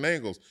the different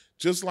angles,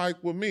 just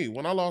like with me.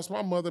 When I lost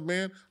my mother,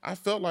 man, I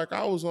felt like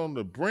I was on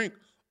the brink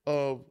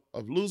of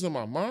losing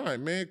my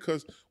mind, man,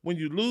 because when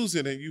you lose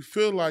it and you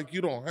feel like you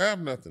don't have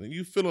nothing and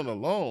you feeling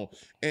alone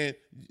and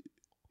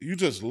you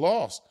just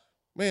lost,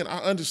 man, I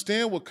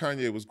understand what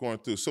Kanye was going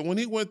through. So when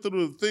he went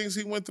through the things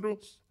he went through,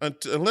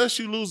 unless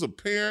you lose a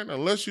parent,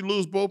 unless you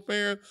lose both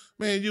parents,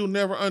 man, you'll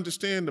never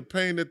understand the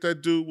pain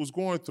that dude was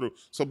going through.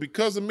 So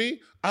because of me,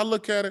 I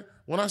look at it,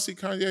 when I see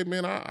Kanye,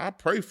 man, I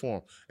pray for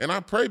him. And I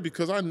pray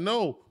because I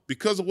know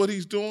because of what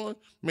he's doing,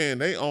 man,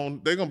 they're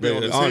going to be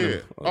on his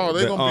head. Oh,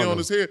 they're going to be on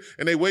his head.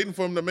 And they waiting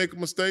for him to make a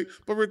mistake.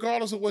 But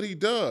regardless of what he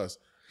does,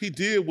 he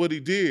did what he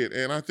did,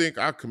 and I think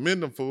I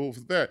commend him for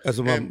that. That's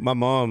what my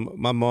mom,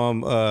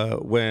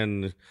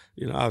 when,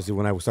 obviously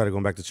when I started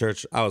going back to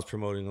church, I was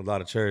promoting a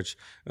lot of church,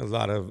 a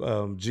lot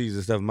of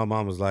Jesus stuff. My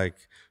mom was like,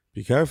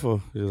 be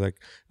careful. She was like,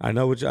 I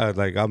know what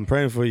I'm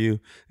praying for you.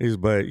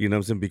 But you know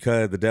what I'm saying,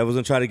 because the devil's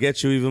gonna try to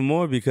get you even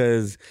more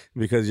because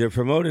you're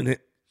promoting it,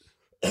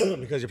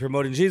 because you're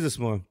promoting Jesus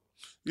more.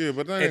 Yeah,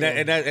 but that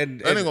ain't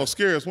gonna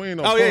scare us. We ain't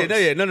no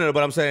punks. No.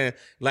 But I'm saying,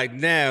 like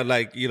now, and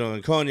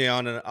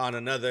Kanye on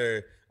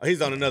another,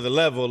 he's on another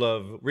level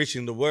of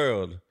reaching the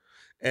world,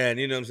 and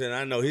you know what I'm saying.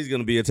 I know he's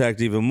gonna be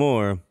attacked even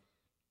more,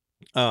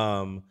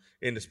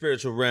 in the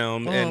spiritual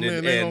realm and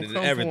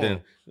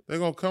everything. They're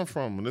gonna come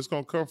from him. It's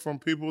gonna come from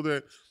people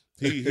that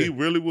he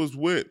really was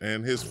with,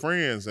 and his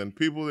friends and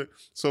people that.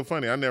 So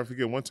funny. I never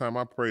forget. One time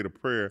I prayed a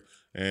prayer.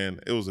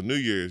 And it was a New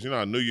Year's. You know,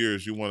 on New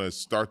Year's, you want to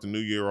start the new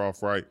year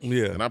off right.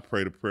 Yeah. And I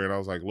prayed a prayer, and I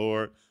was like,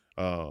 Lord,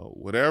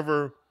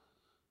 whatever,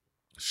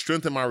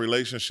 strengthen my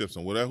relationships,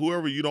 and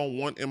whoever you don't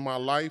want in my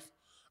life,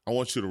 I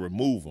want you to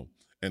remove them.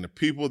 And the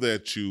people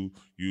that you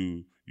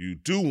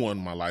do want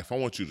in my life, I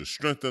want you to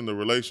strengthen the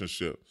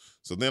relationship.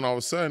 So then all of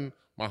a sudden,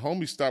 my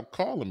homies stopped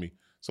calling me.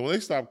 So when they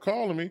stopped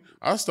calling me,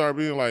 I started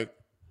being like,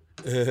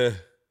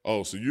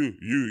 oh, so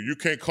you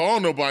can't call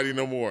nobody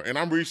no more. And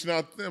I'm reaching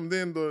out to them.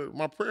 Then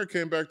my prayer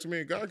came back to me,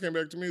 and God came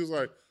back to me. He was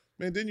like,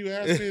 man, didn't you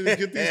ask me to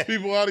get these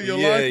people out of your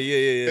Yeah, life?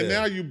 yeah. And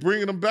now you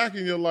bringing them back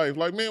in your life.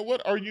 Like, man,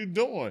 what are you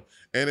doing?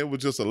 And it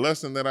was just a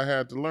lesson that I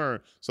had to learn.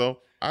 So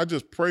I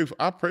pray for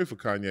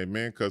Kanye,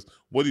 man, because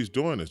what he's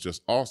doing is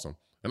just awesome.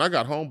 And I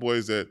got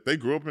homeboys that they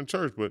grew up in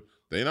church, but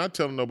they not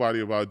telling nobody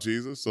about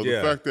Jesus. So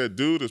the fact that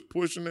dude is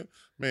pushing it,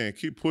 man,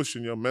 keep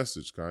pushing your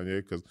message,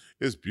 Kanye, because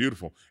it's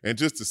beautiful. And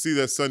just to see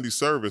that Sunday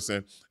service,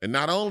 and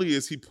not only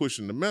is he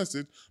pushing the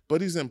message, but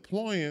he's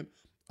employing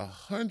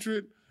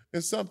 100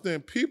 and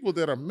something people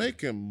that are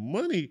making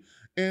money,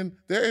 and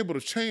they're able to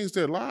change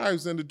their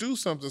lives and to do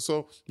something.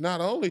 So not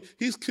only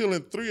he's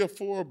killing 3 or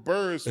 4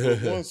 birds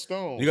with one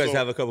stone. You guys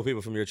have a couple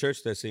people from your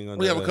church that sing on.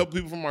 We have a couple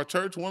people from our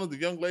church. One of the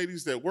young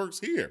ladies that works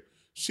here,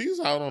 she's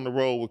out on the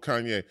road with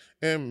Kanye,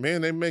 and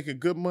man, they're making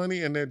good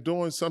money and they're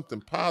doing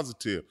something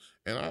positive.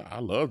 And I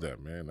love that,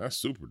 man. That's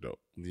super dope.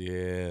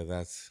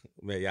 Yeah,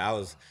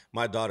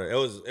 my daughter. It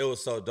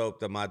was so dope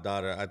that my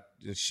daughter,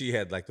 she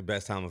had like the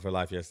best time of her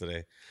life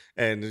yesterday,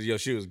 and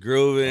she was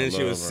grooving,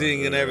 she was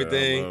singing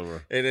everything,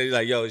 and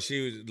then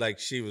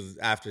she was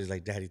after. He's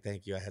like, Daddy,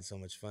 thank you. I had so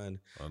much fun,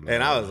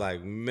 and I was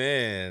like,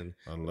 man,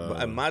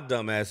 my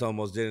dumb ass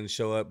almost didn't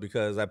show up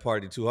because I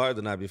partied too hard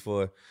the night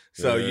before.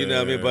 So you know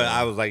what I mean. But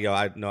I was like, yo,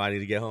 I need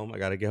to get home. I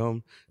gotta get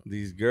home.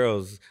 These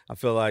girls, I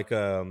feel like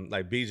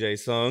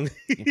BJ's song.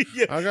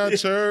 I got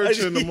church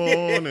in the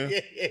morning.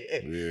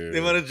 They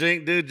want to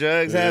drink, do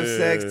drugs, have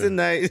sex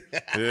tonight.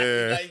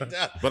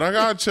 But I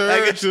got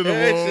church in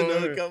the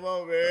morning. Come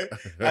on, man.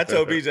 I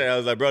told BJ, I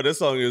was like, bro, this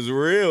song is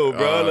real,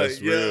 bro.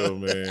 It's real,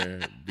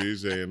 man.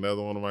 BJ,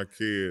 another one of my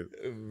kids.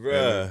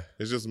 Bruh.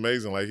 It's just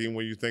amazing. Like, even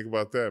when you think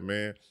about that,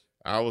 man,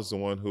 I was the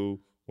one who,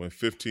 when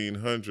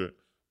 1500,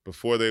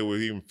 before they were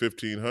even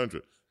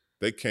 1500,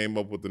 they came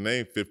up with the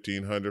name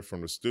 1500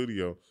 from the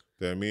studio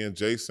that me and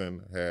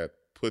Jason had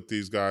put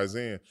these guys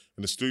in.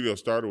 And the studio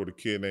started with a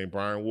kid named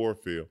Brian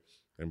Warfield.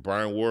 And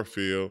Brian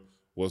Warfield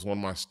was one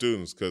of my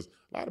students, because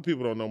a lot of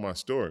people don't know my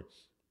story.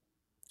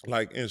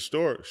 Like, in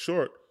short,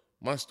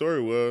 my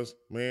story was,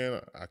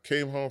 man, I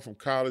came home from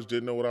college,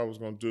 didn't know what I was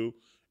going to do.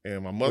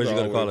 And my mother Where'd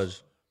you go to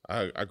college?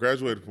 I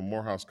graduated from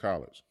Morehouse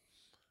College.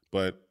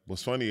 But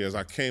what's funny is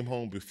I came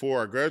home,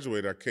 before I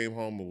graduated, I came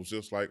home and was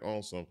just like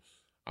on some,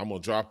 I'm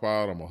going to drop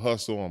out, I'm going to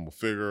hustle, I'm going to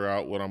figure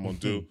out what I'm going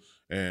to do.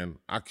 And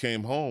I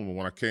came home, and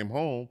when I came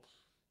home,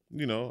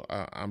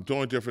 I'm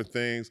doing different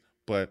things,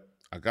 but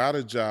I got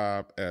a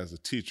job as a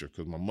teacher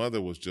because my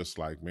mother was just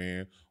like,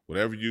 man,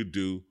 whatever you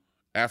do.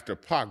 After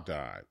Pac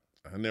died,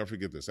 I'll never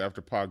forget this,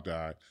 after Pac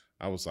died,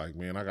 I was like,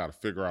 man, I got to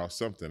figure out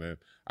something. And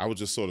I was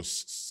just sort of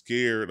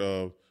scared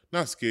of,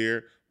 not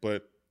scared,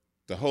 but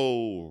the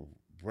whole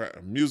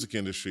music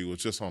industry was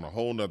just on a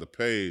whole nother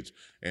page,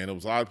 and there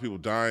was a lot of people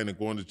dying and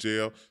going to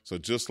jail. So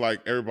just like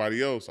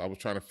everybody else, I was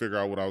trying to figure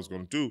out what I was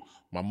going to do.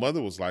 My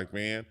mother was like,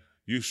 man,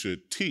 you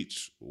should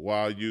teach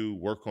while you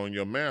work on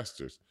your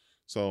master's.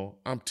 So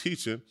I'm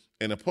teaching,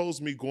 and opposed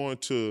to me going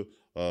to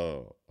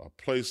a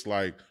place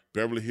like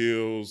Beverly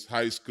Hills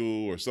High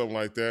School or something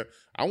like that,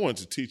 I wanted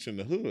to teach in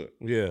the hood.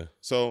 Yeah.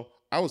 So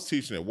I was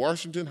teaching at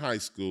Washington High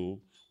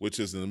School, which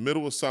is in the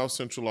middle of South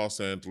Central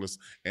Los Angeles.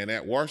 And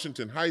at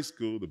Washington High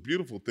School, the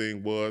beautiful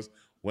thing was,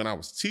 when I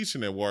was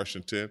teaching at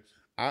Washington,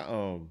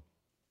 I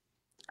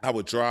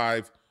would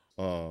drive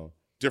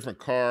different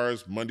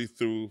cars Monday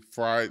through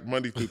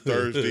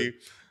Thursday,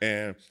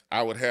 and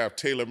I would have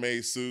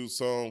tailor-made suits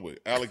on with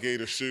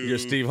alligator shoes. Your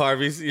Steve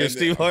Harvey's. My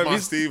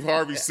Steve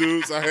Harvey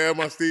suits. I had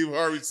my Steve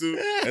Harvey suit,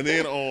 and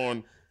then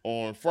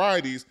on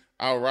Fridays,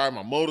 I would ride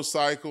my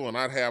motorcycle, and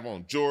I'd have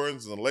on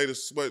Jordans and the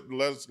latest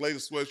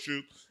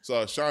sweatsuit,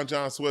 so Sean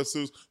John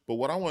sweatsuits. But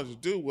what I wanted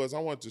to do was, I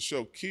wanted to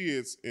show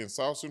kids in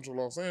South Central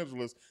Los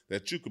Angeles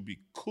that you could be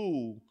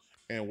cool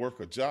and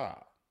work a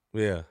job.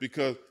 Yeah.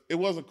 Because it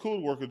wasn't cool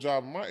to work a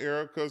job in my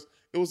era, because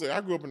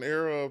I grew up in an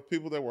era of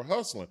people that were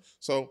hustling.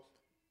 So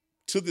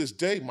to this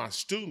day, my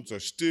students are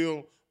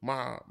still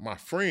my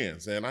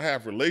friends, and I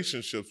have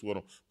relationships with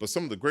them. But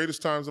some of the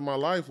greatest times in my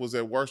life was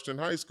at Washington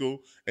High School.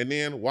 And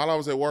then while I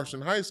was at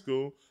Washington High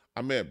School,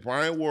 I met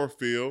Brian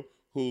Warfield,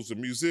 who's a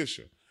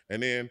musician.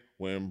 And then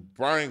when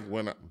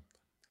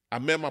I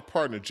met my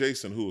partner,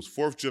 Jason, who was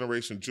 4th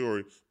generation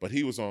jewelry, but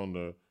he was on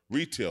the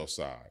retail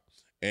side.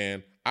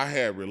 And I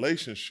had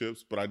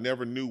relationships, but I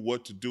never knew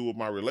what to do with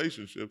my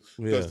relationships.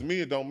 Because to me,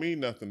 it don't mean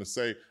nothing to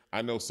say,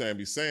 I know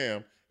Sammy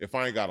Sam, if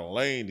I ain't got a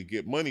lane to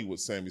get money with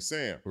Sammy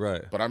Sam.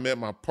 Right. But I met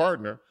my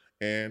partner,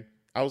 and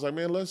I was like,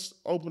 man, let's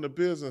open a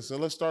business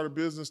and let's start a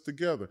business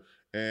together.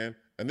 And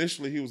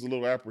initially he was a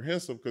little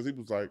apprehensive, because he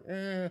was like,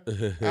 I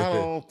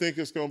don't think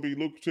it's going to be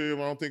lucrative.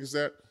 I don't think it's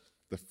that.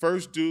 The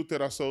first dude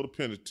that I sold a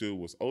pendant to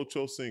was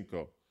Ocho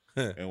Cinco.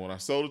 And when I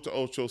sold it to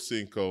Ocho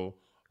Cinco,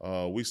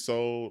 we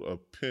sold a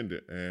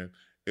pendant, and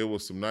it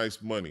was some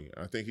nice money.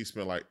 I think he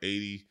spent like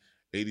 $80,000,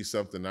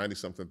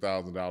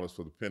 $90,000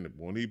 for the pendant.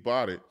 But when he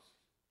bought it,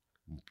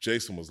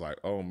 Jason was like,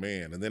 oh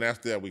man. And then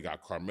after that, we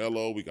got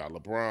Carmelo, we got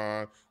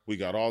LeBron, we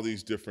got all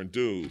these different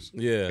dudes.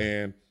 Yeah.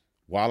 And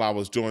while I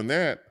was doing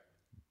that,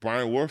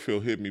 Brian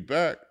Warfield hit me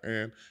back,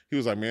 and he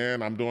was like,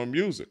 man, I'm doing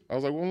music. I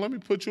was like, well, let me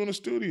put you in the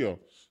studio.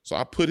 So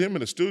I put him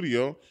in the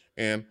studio,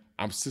 and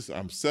I'm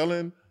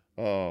selling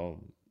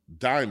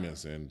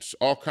diamonds and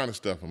all kind of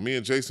stuff. And me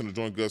and Jason are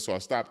doing good, so I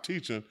stopped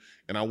teaching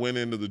and I went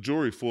into the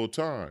jewelry full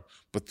time.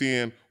 But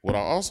then what I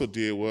also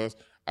did was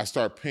I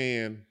started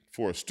paying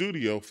for a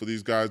studio for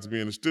these guys to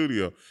be in the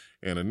studio.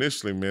 And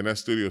initially, man, that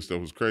studio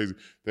stuff was crazy.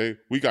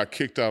 We got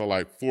kicked out of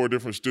like 4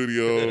 different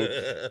studios.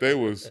 They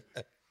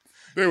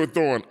were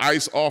throwing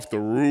ice off the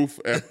roof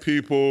at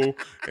people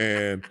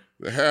and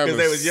having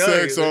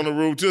sex on the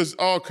roof, just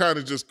all kind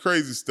of just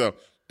crazy stuff.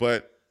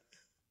 But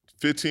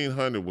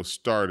 1500 was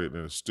started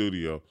in a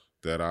studio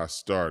that I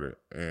started.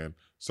 And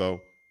so,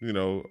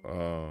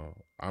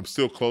 I'm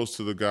still close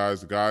to the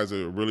guys. The guys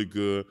are really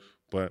good,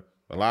 but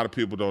a lot of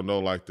people don't know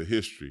like the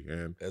history.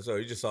 And so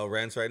you just saw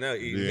Rance right now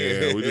eating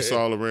here. Yeah, we just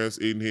saw Rance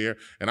eating here.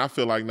 And I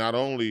feel like not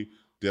only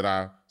did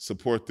I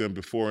support them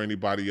before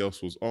anybody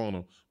else was on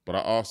them, but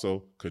I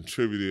also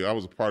contributed. I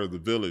was a part of the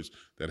village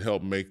that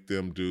helped make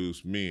them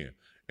dudes men.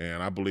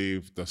 And I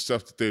believe the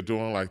stuff that they're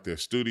doing, like their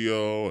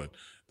studio and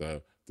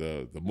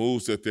the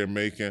moves that they're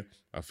making,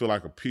 I feel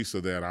like a piece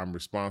of that I'm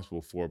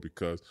responsible for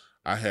because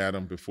I had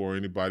them before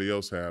anybody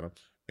else had them.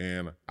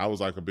 And I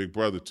was like a big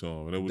brother to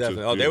them. And it was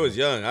definitely. They was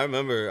young. I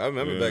remember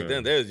back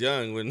then. They was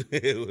young when we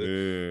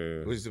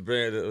used to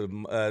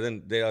bring.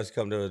 Then they always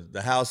come to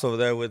the house over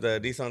there with the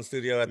Nissan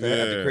studio at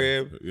the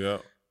crib. Yeah.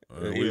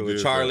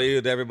 With Charlie,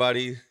 with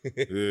everybody.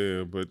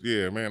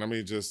 Man. I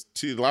mean,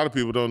 a lot of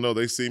people don't know.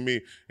 They see me,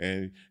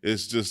 and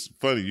it's just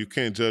funny. You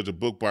can't judge a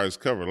book by its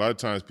cover. A lot of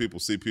times, people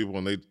see people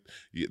and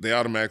they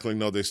automatically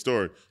know their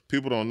story.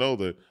 People don't know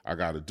that I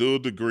got a dual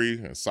degree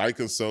in psych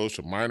and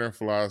social, minor in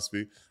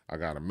philosophy. I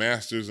got a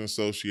master's in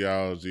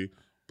sociology,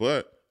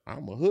 but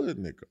I'm a hood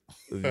nigga.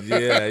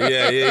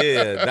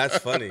 Yeah. That's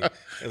funny.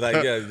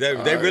 Like,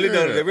 they really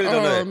don't. They really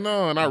don't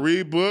know. No, and I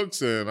read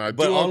books and I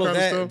do all kind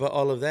of stuff. But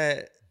all of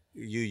that.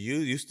 You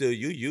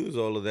use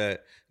all of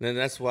that, and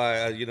that's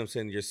why you know what I'm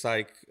saying, your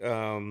psych. You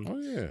know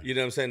what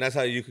I'm saying, that's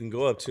how you can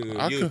go up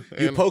to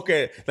you poke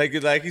at like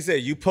you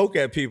said, you poke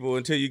at people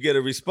until you get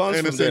a response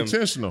from them. And it's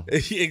intentional.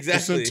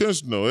 Exactly, it's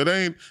intentional. It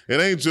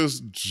ain't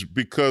just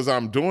because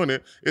I'm doing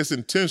it. It's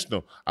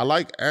intentional. I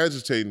like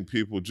agitating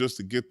people just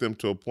to get them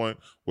to a point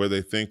where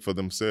they think for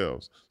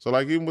themselves. So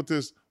like even with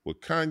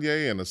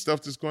Kanye and the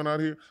stuff that's going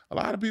on here, a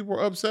lot of people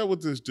are upset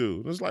with this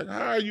dude. It's like,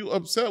 how are you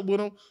upset with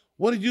him?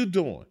 What are you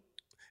doing?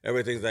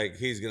 Everything's like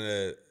he's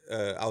gonna.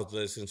 I was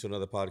listening to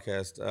another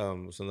podcast.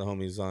 Some of the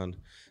homies on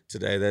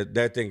today that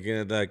they're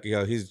thinking like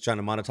he's trying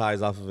to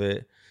monetize off of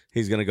it.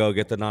 He's gonna go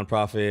get the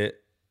nonprofit,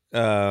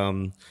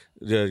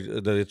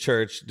 the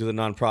church, do the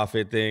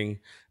nonprofit thing,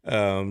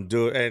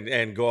 do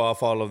and go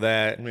off all of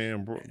that.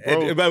 Man, bro.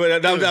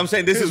 But I'm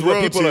saying this is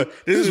what people are.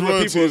 This is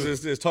what people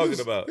is talking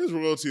about. His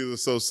royalties are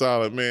so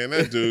solid, man.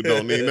 That dude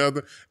don't need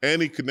nothing,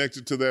 and he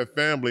connected to that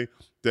family.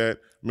 That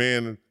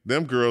man,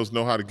 them girls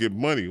know how to get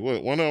money.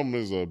 What, one of them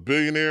is a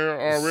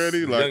billionaire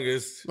already? Like,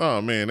 youngest. Oh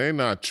man, they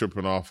not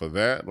tripping off of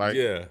that. Like,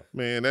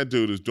 man, that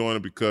dude is doing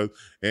it because,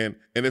 and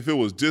if it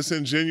was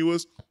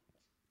disingenuous,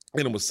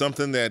 and it was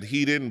something that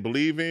he didn't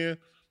believe in,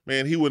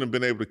 man, he wouldn't have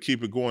been able to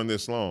keep it going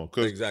this long.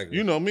 Exactly.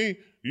 You know me,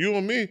 you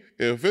and me,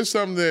 if it's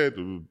something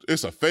that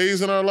it's a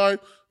phase in our life,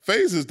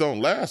 phases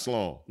don't last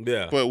long.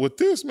 Yeah. But with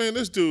this, man,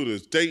 this dude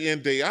is day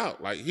in, day out.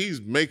 Like,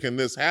 he's making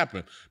this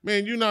happen.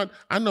 Man,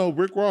 I know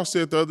Rick Ross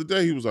said the other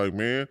day, he was like,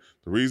 man,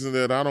 the reason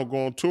that I don't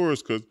go on tour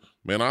is because,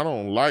 man, I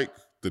don't like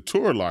the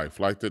tour life.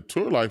 Like, the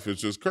tour life is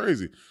just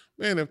crazy.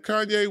 Man, if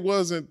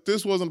Kanye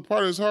this wasn't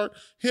part of his heart,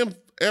 him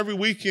every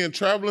weekend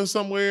traveling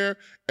somewhere,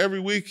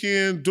 every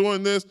weekend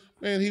doing this,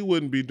 man, he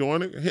wouldn't be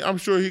doing it. I'm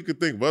sure he could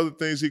think of other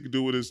things he could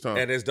do with his time.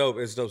 And it's dope.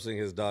 It's dope seeing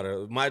his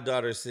daughter. My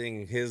daughter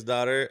seeing his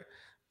daughter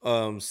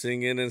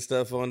singing and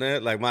stuff on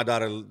that. Like my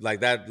daughter,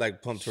 like that,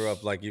 like pumped her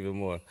up like even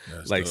more.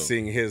 That's like dope.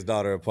 Seeing his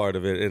daughter a part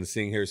of it and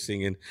seeing her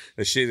singing.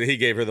 He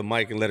gave her the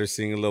mic and let her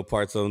sing little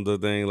parts on the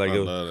thing. Like, I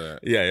love that.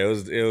 Yeah,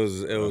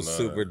 it was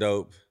super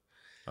dope.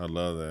 I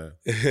love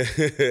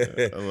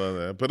that. I love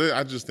that. But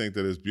I just think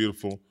that it's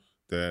beautiful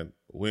that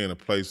we're in a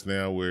place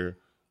now where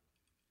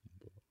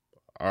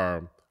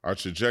our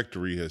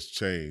trajectory has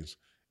changed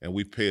and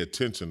we pay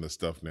attention to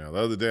stuff now. The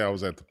other day I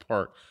was at the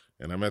park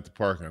and I'm at the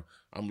park and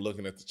I'm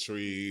looking at the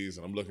trees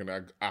and I'm looking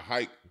at, I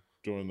hike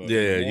during the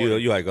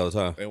morning. You hike all the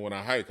time. And when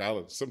I hike,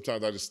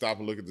 sometimes I just stop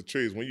and look at the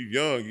trees. When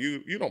you're young,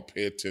 you don't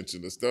pay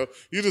attention to stuff.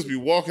 You just be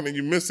walking and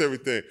you miss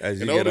everything. As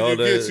and you get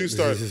older, you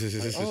start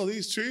like, oh,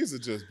 these trees are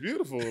just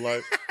beautiful.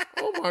 Like,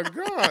 oh my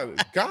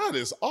God, God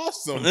is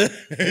awesome. And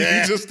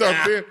you just start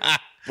there.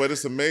 But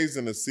it's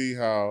amazing to see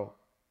how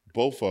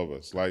both of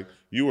us, like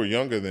you were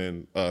younger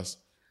than us,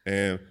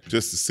 and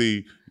just to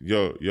see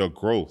your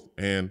growth.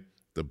 And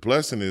the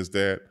blessing is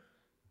that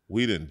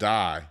we didn't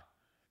die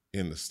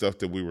in the stuff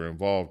that we were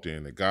involved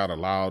in, that God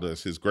allowed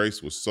us. His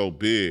grace was so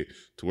big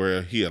to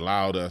where he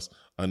allowed us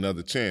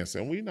another chance.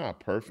 And we're not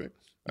perfect.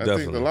 I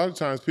think a lot of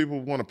times people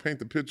want to paint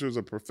the pictures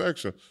of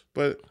perfection,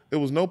 but it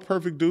was no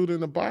perfect dude in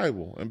the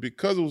Bible. And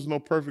because it was no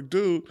perfect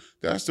dude,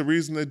 that's the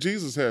reason that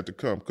Jesus had to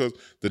come. Because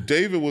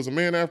David was a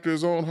man after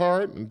his own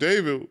heart, and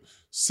David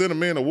sent a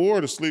man of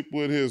war to sleep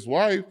with his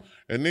wife.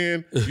 And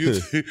then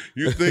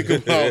you think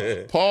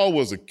about Paul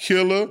was a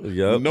killer,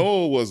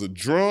 Noah was a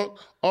drunk.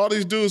 All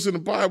these dudes in the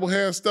Bible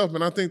had stuff,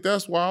 and I think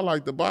that's why I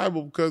like the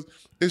Bible, because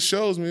it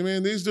shows me,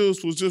 man, these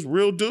dudes was just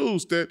real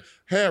dudes that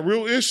had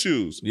real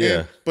issues.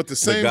 Yeah, but the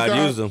same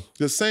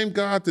the same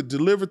God that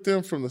delivered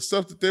them from the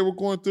stuff that they were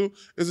going through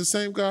is the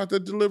same God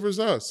that delivers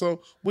us.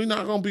 So we're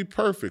not going to be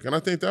perfect, and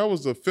I think that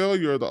was the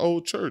failure of the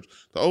old church.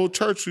 The old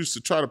church used to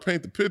try to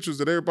paint the pictures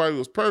that everybody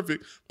was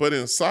perfect, but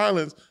in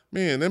silence,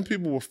 man, them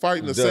people were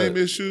fighting the same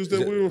issues that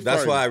we were fighting.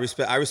 That's why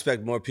I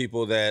respect more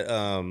people that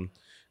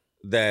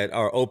that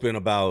are open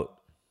about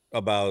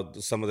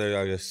some of their,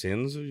 I guess,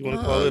 sins, you want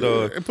to call it,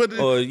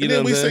 or you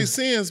know, we say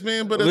sins,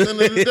 man. But at the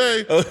end of the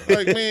day,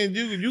 like, man,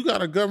 you got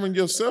to govern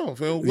yourself,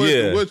 and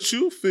what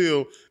you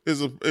feel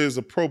is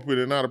appropriate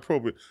and not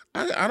appropriate.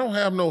 I don't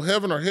have no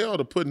heaven or hell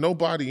to put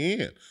nobody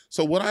in.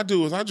 So what I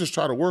do is I just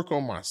try to work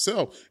on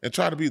myself and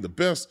try to be the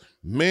best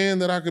man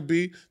that I could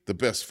be, the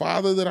best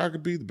father that I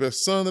could be, the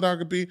best son that I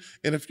could be.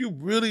 And if you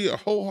really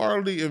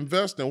wholeheartedly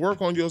invest and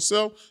work on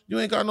yourself, you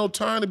ain't got no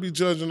time to be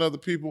judging other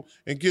people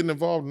and getting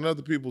involved in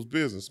other people's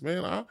business,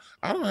 man.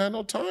 I don't have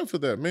no time for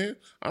that, man.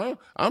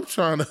 I'm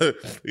trying to,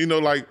 you know,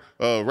 like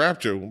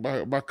Rapture.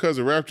 My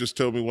cousin Rapture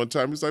told me one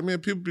time, he's like, man,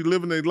 people be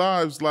living their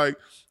lives like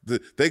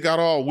they got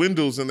all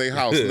windows in their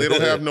house and they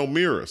don't have no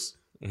mirrors.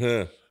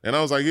 And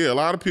I was like, yeah, a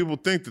lot of people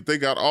think that they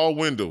got all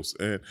windows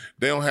and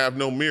they don't have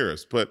no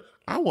mirrors. But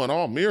I want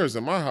all mirrors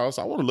in my house.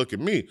 I want to look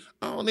at me.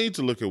 I don't need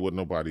to look at what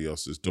nobody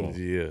else is doing.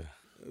 Yeah.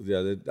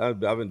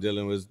 I've been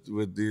dealing with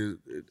the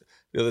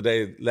other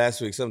day, last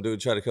week, some dude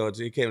tried to come.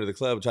 He came to the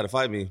club and tried to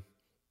fight me.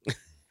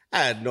 I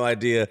had no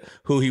idea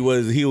who he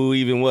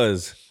even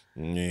was.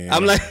 Yeah.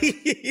 I'm like,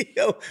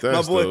 yo,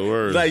 that's my boy, the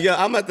word. like, yo,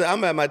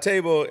 I'm at my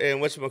table and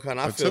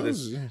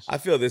whatchamacallit, I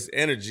feel this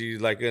energy,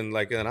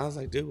 and I was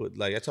like, dude,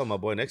 like, I told my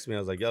boy next to me, I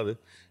was like, yo,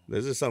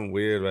 this is something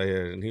weird right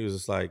here, and he was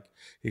just like,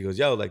 he goes,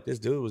 yo, like, this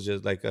dude was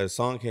just like, a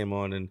song came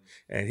on and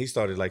he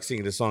started like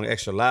singing the song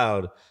extra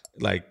loud,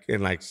 like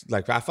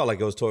I felt like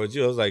it was towards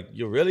you. I was like,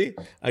 you really?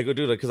 I go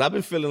do that because I've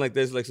been feeling like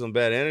there's like some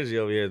bad energy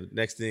over here.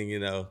 Next thing you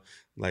know,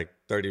 like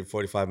 30,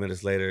 45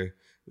 minutes later,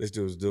 this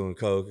dude's doing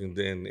coke and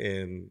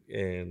getting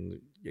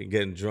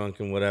drunk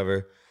and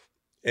whatever.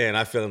 And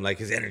I feel him like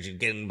his energy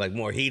getting like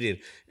more heated.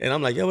 And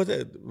I'm like, yo, what's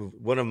that?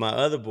 One of my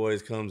other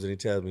boys comes and he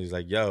tells me, he's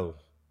like, yo,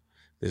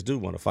 this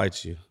dude want to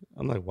fight you.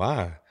 I'm like,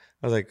 why?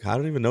 I was like, I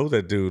don't even know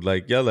that dude.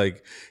 Like, yo,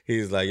 like,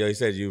 he's like, yo, he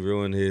said you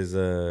ruined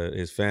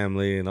his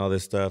family and all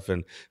this stuff.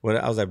 And when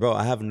I was like, bro,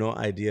 I have no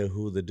idea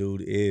who the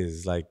dude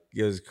is. Like,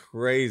 it was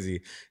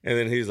crazy. And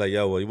then he's like,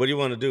 yo, what do you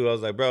want to do? I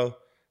was like, bro,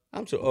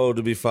 I'm too old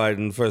to be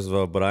fighting, first of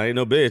all, but I ain't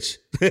no bitch.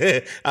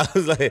 I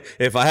was like,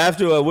 if I have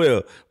to, I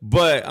will.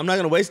 But I'm not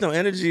going to waste no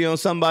energy on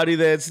somebody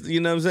that's,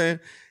 you know what I'm saying?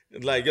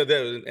 Like,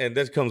 and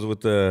that comes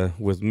with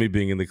me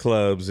being in the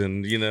clubs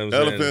and, you know what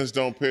I'm saying? Elephants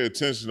don't pay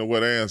attention to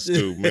what ants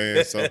do,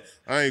 man. So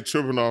I ain't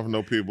tripping off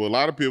no people. A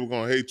lot of people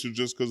going to hate you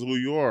just because of who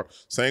you are.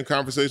 Same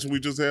conversation we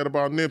just had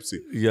about Nipsey.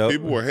 Yep.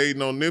 People were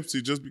hating on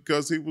Nipsey just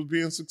because he was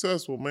being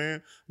successful,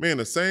 man. Man,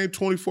 the same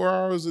 24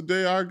 hours a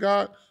day I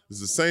got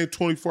is the same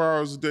 24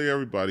 hours a day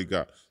everybody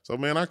got. So,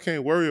 man, I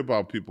can't worry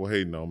about people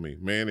hating on me,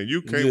 man, and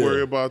you can't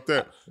worry about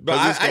that. But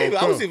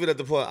I was even at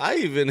the point,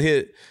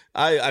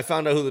 I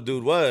found out who the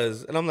dude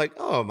was, and I'm like,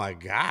 oh, my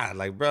God,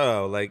 like,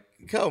 bro, like,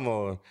 come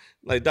on.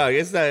 Like, dog,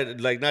 it's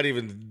not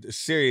even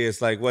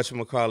serious. Like,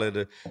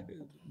 whatchamacallit,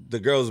 the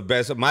girl's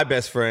my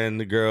best friend,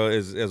 the girl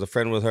is a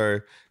friend with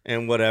her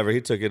and whatever. He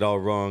took it all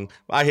wrong.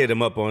 I hit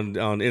him up on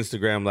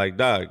Instagram like,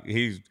 dog,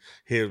 he's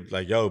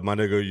like, yo, my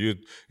nigga,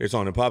 it's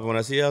on and popping. When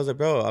I see you, I was like,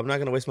 bro, I'm not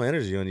going to waste my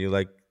energy on you.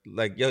 Like,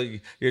 yo,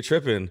 you're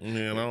tripping.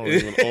 Man, I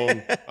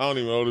don't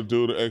even owe the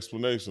dude an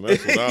explanation.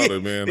 That's without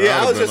it, man.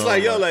 Yeah, I was just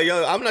like, yo,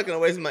 I'm not going to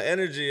waste my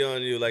energy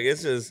on you. Like,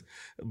 it's just,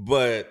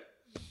 but.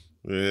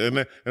 Yeah,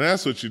 and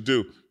that's what you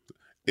do.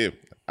 If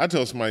I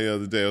told somebody the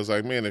other day, I was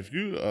like, man, if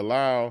you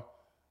allow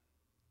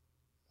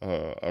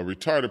a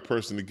retarded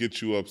person to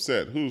get you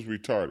upset, who's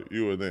retarded,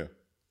 you or them?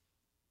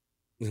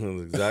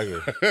 Exactly.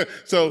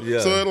 So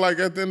like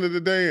at the end of the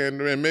day,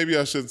 and maybe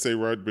I shouldn't say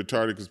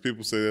retarded because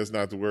people say that's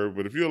not the word,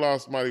 but if you allow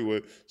somebody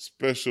with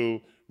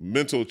special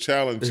mental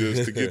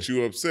challenges to get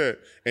you upset,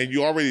 and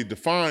you already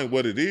define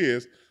what it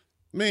is,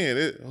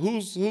 man,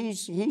 who's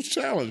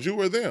challenged, you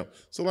or them?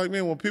 So like,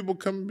 man, when people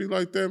come and be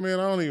like that, man,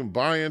 I don't even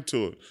buy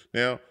into it.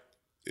 Now,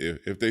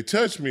 if they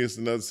touch me, it's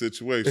another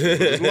situation.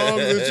 But as long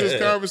as it's just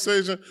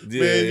conversation,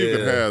 man, you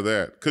can have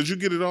that because you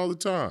get it all the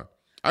time.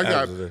 I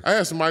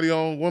had somebody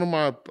on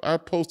I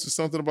posted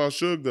something about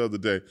Suge the other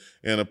day,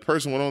 and a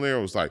person went on there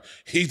and was like,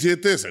 he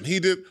did this and he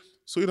did.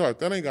 Sweetheart,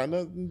 that ain't got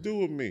nothing to do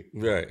with me.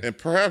 Right. And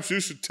perhaps you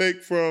should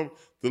take from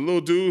the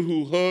little dude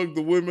who hugged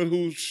the woman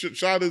who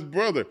shot his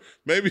brother.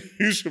 Maybe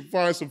you should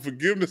find some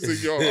forgiveness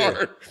in your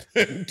heart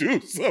and do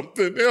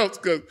something else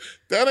because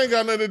that ain't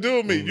got nothing to do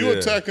with me. You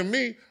attacking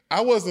me.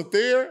 I wasn't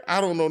there.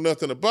 I don't know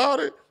nothing about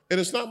it. and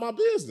it's not my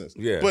business.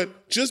 Yeah.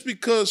 But just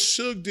because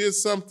Suge did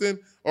something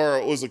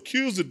or was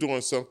accused of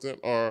doing something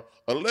or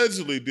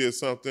allegedly did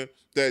something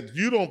that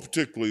you don't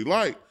particularly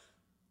like,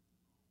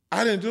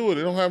 I didn't do it.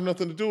 It don't have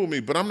nothing to do with me.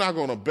 But I'm not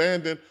going to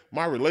abandon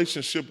my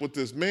relationship with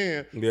this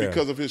man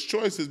because of his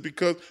choices,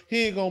 because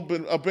he ain't going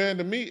to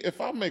abandon me if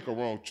I make a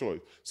wrong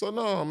choice. So,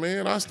 no,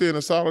 man, I stand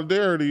in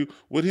solidarity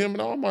with him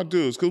and all my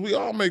dudes, because we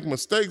all make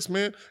mistakes,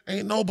 man.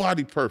 Ain't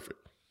nobody perfect.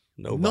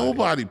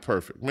 Nobody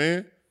perfect,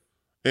 man.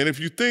 And if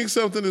you think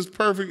something is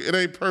perfect, it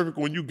ain't perfect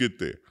when you get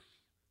there.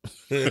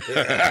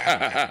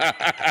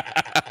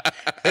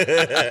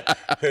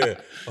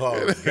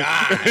 Oh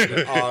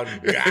God.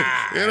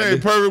 It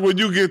ain't perfect when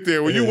you get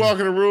there. When you walk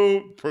in the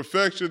room,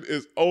 perfection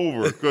is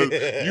over because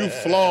you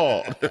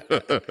flawed.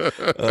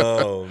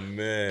 Oh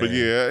man. But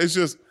yeah, it's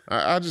just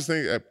I just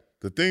think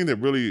the thing that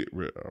really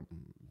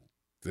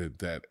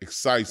that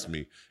excites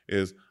me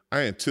is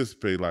I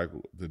anticipate like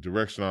the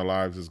direction our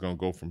lives is gonna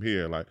go from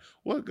here. Like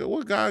what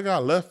God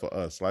got left for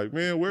us? Like,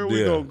 man, where are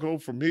we gonna go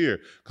from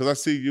here? Because I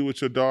see you with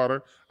your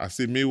daughter, I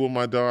see me with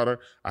my daughter,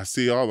 I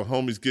see all the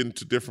homies getting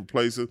to different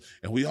places,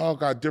 and we all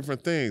got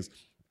different things.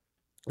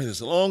 And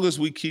as long as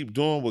we keep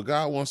doing what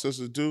God wants us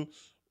to do,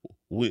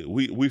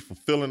 we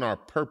fulfilling our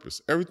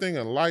purpose. Everything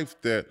in life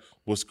that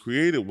was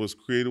created with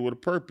a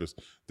purpose.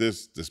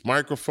 This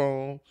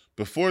microphone,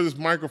 before this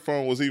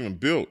microphone was even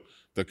built,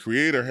 the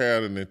creator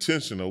had an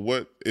intention of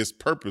what its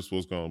purpose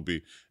was going to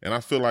be. And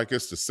I feel like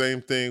it's the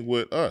same thing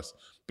with us.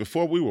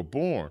 Before we were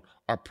born,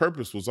 our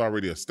purpose was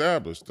already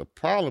established. The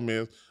problem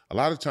is a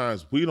lot of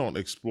times we don't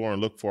explore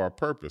and look for our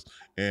purpose.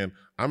 And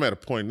I'm at a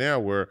point now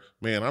where,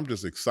 man, I'm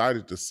just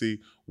excited to see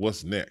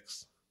what's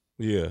next.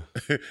 Yeah.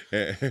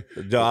 I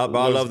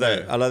love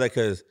that. I love that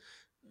because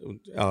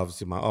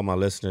obviously all my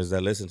listeners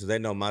that listen to, they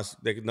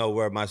know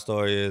where my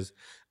story is.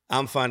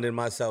 I'm finding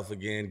myself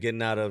again,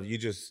 getting out of, you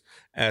just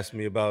asked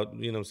me about,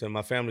 you know what I'm saying,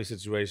 my family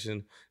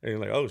situation, and you're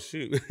like, oh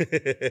shoot.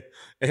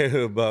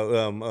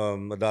 About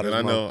my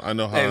daughter's mom. I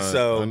know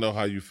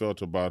how you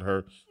felt about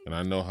her, and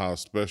I know how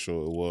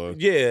special it was.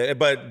 Yeah,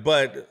 but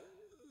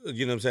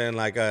you know what I'm saying,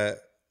 like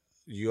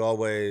you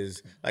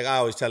always, like I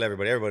always tell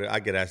everybody, I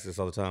get asked this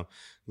all the time.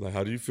 Like,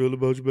 how do you feel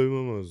about your baby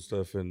mama and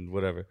stuff and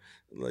whatever?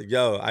 Like,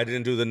 yo, I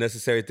didn't do the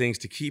necessary things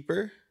to keep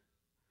her.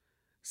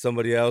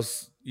 Somebody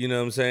else, you know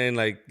what I'm saying?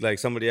 Like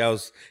somebody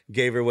else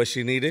gave her what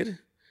she needed.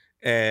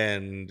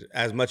 And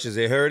as much as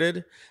it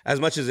hurted,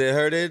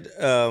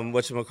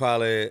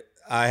 whatchamacallit,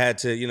 I had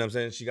to, you know what I'm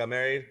saying? She got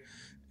married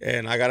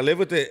and I got to live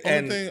with it.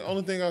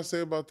 Only thing I'll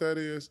say about that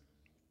is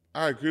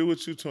I agree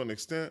with you to an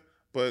extent,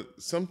 but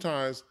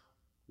sometimes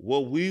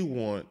what we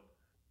want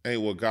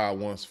ain't what God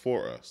wants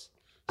for us.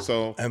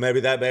 So, and maybe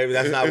that's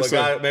not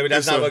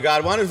what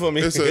God wanted for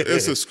me.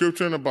 It's a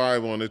scripture in the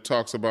Bible, and it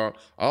talks about,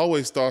 I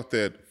always thought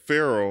that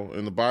Pharaoh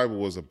in the Bible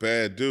was a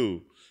bad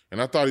dude.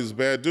 And I thought he was a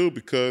bad dude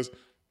because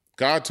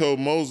God told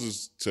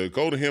Moses to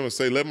go to him and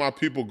say, let my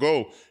people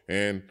go.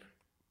 And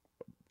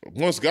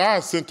once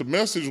God sent the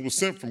message, was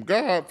sent from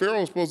God, Pharaoh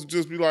was supposed to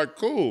just be like,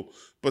 cool.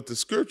 But the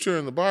scripture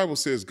in the Bible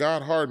says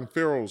God hardened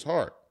Pharaoh's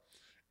heart.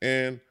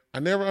 And I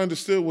never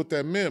understood what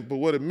that meant, but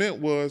what it meant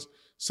was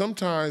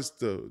sometimes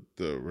the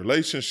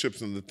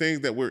relationships and the things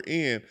that we're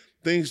in,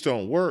 things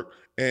don't work,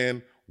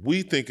 and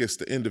we think it's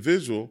the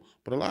individual,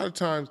 but a lot of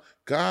times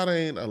God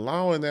ain't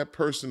allowing that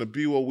person to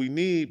be what we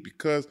need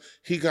because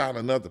he got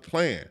another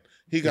plan.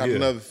 He got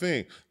another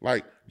thing.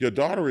 Like your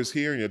daughter is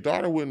here, and your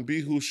daughter wouldn't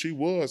be who she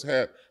was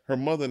had her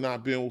mother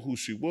not been who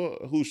she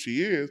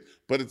is,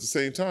 but at the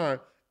same time,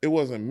 it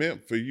wasn't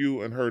meant for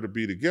you and her to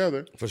be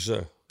together. For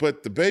sure.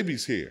 But the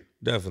baby's here.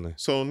 Definitely.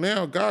 So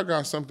now God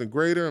got something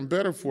greater and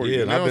better for you.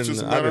 Yeah, now it's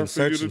just a matter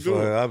for you to do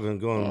it. I've been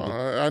going.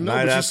 I know,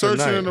 but you're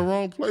searching in the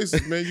wrong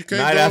places, man. You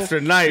can't night after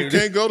night. You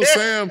can't go to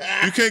Sam's.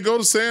 You can't go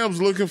to Sam's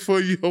looking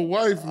for your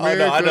wife, man.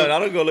 Oh, no, I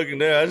don't go looking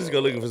there. I just go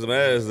looking for some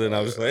ass. And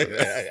I'm just like,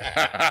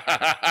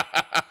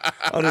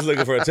 I'm just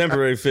looking for a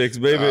temporary fix,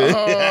 baby.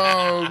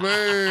 Oh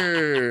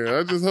man,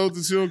 I just hope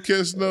that you don't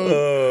catch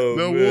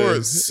no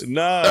warts.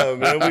 Nah,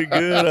 man, we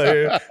good out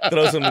here.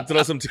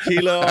 Throw some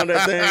tequila on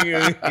that thing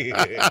and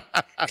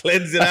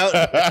cleanse it out.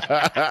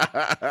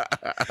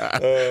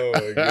 Oh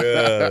my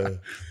God.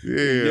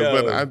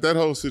 Yeah, but that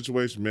whole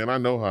situation, man, I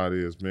know how it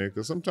is, man.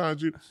 Because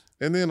sometimes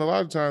and then a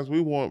lot of times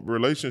we want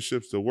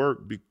relationships to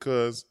work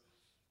because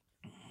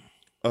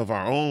of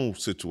our own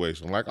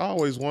situation. Like I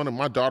always wanted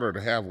my daughter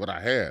to have what I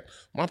had.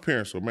 My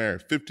parents were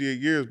married 58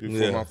 years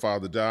before my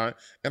father died,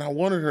 and I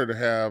wanted her to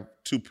have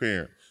two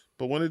parents.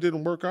 But when it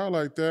didn't work out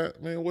like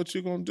that, man, what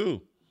you gonna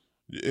do?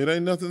 It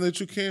ain't nothing that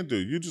you can't do.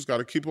 You just got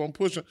to keep on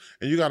pushing,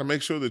 and you got to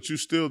make sure that you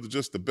still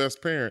just the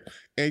best parent,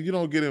 and you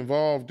don't get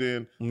involved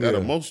in that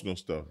emotional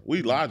stuff.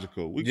 We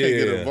logical. We can't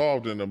get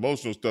involved in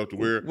emotional stuff to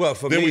where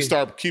we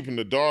start keeping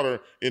the daughter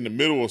in the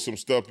middle of some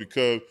stuff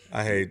because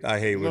I hate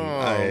when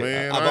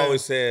I've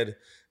always said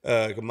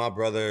my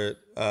brother,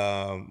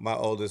 my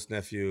oldest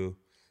nephew,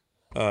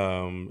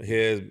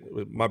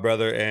 my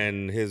brother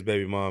and his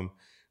baby mom,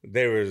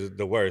 they were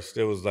the worst.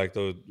 It was like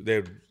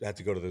they had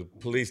to go to the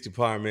police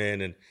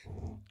department, and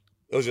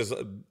It was just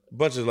a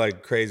bunch of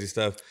like crazy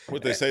stuff.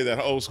 What they say, that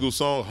old school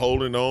song,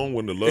 holding on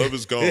when the love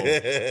is gone.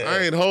 I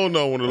ain't holding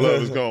on when the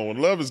love is gone. When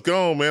love is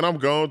gone, man, I'm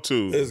gone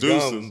too. It's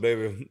Deuces. gone,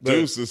 baby. But,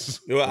 Deuces.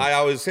 I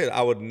always said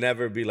I would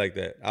never be like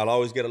that. I'll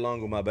always get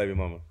along with my baby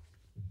mama.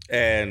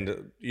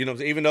 And, you know what I'm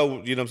saying? Even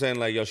though, you know what I'm saying,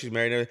 like, yo, she's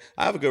married and everything,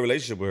 I have a good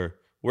relationship with her.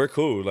 We're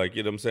cool, like,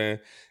 you know what I'm saying?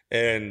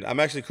 And I'm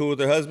actually cool with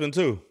her husband,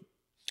 too.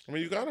 I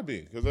mean, you gotta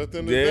be, because at the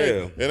end of the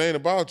day, it ain't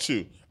about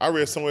you. I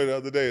read somewhere the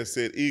other day that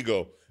said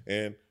ego.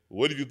 And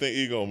what do you think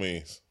ego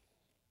means?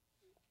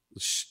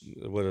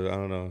 I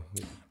don't know.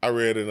 I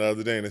read it the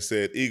other day and it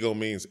said ego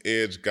means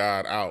edge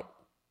God out.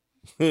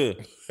 So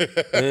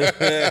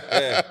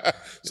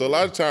a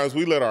lot of times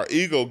we let our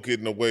ego get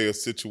in the way of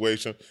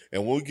situation,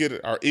 and when we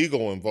get our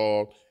ego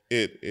involved,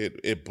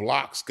 it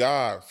blocks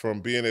God from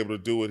being able to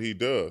do what he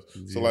does.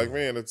 So like,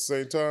 man, at the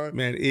same time,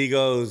 man,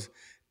 egos.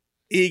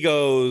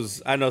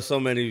 I know so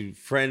many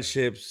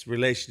friendships,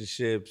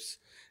 relationships,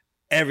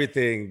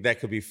 everything that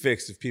could be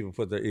fixed if people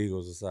put their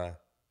egos aside.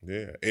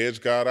 Yeah,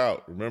 edge God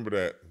out. Remember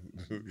that.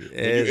 When you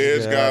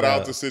edge God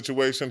out the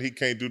situation, he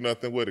can't do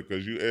nothing with it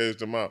because you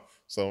edged him out.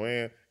 So,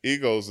 man,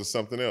 egos is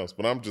something else.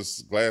 But I'm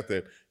just glad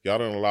that y'all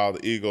don't allow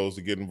the egos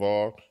to get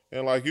involved.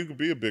 And, like, you could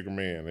be a bigger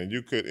man and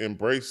you could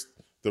embrace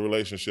the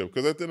relationship.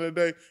 Because at the end of the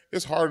day,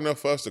 it's hard enough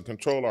for us to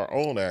control our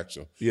own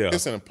action. Yeah.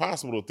 It's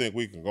impossible to think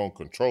we can go and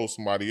control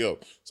somebody else.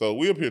 So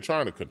we up here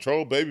trying to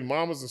control baby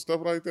mamas and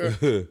stuff like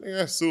that. Man,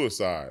 that's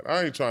suicide.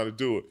 I ain't trying to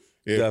do it.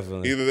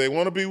 Definitely. Either they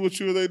want to be with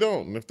you or they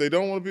don't. And if they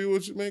don't want to be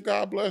with you, man,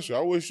 God bless you.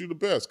 I wish you the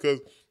best. Because,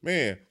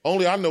 man,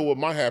 only I know what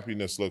my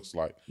happiness looks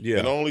like. Yeah.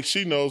 And only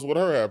she knows what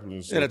her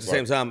happiness looks like. And at the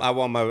same time, I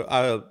want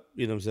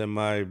you know what I'm saying,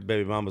 my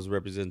baby mama's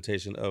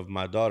representation of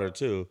my daughter,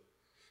 too.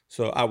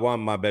 So I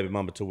want my baby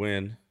mama to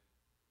win.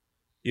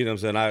 You know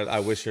what I'm saying? I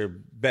wish her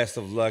best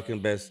of luck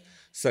and best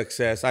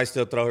success. I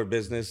still throw her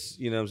business,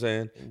 you know what I'm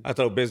saying? I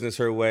throw business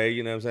her way,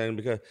 you know what I'm saying?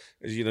 Because,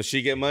 you know,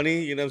 she get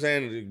money, you know what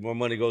I'm saying? More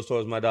money goes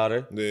towards my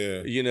daughter.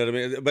 Yeah. You know what I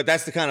mean? But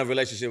that's the kind of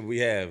relationship we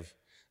have.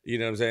 You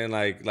know what I'm saying?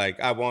 Like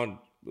I want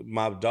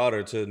my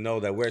daughter to know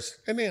that we're...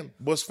 And then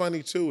what's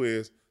funny, too,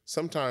 is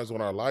sometimes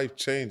when our life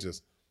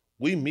changes,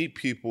 we meet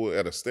people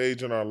at a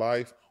stage in our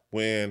life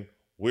when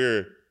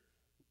we're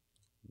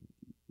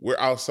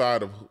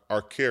outside of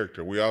our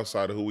character. We're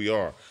outside of who we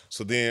are.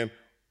 So then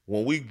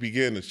when we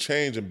begin to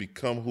change and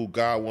become who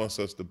God wants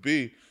us to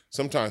be,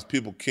 sometimes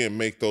people can't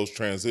make those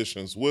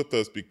transitions with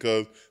us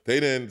because they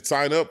didn't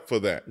sign up for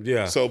that.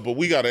 Yeah. So, but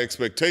we got an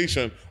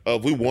expectation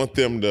of we want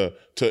them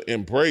to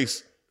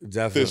embrace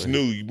this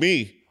new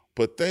me,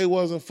 but they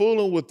wasn't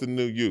fooling with the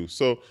new you.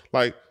 So,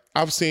 like,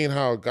 I've seen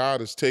how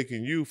God has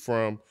taken you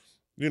from,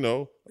 you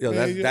know, yo,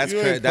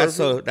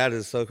 that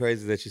is so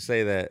crazy that you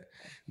say that,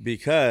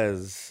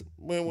 because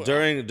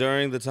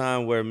during the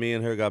time where me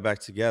and her got back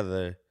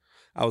together,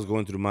 I was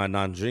going through my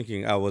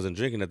non-drinking. I wasn't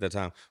drinking at that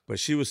time, but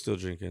she was still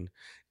drinking.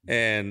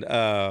 And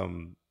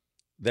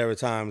there were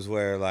times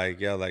where,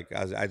 like,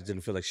 I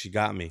didn't feel like she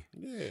got me.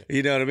 Yeah.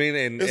 You know what I mean?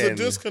 And it's a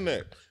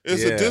disconnect.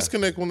 It's a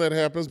disconnect when that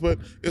happens, but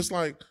it's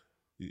like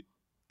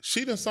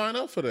she didn't sign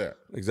up for that.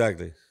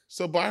 Exactly.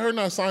 So by her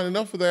not signing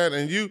up for that,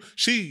 and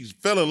she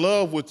fell in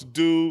love with the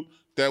dude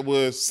that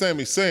was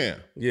Sammy Sam.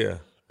 Yeah.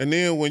 And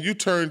then when you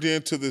turned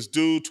into this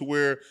dude to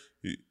where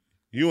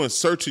you're in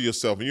search of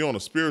yourself and you're on a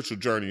spiritual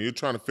journey, you're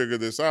trying to figure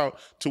this out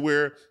to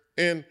where,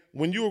 and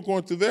when you were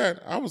going through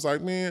that, I was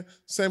like, man,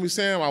 Sammy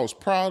Sam, I was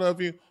proud of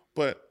you.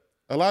 But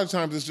a lot of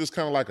times it's just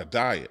kind of like a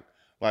diet.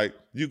 Like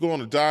you go on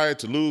a diet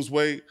to lose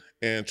weight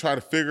and try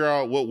to figure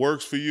out what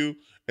works for you.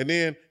 And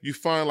then you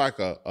find like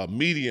a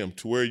medium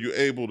to where you're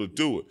able to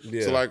do it.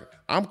 Yeah. So like,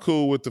 I'm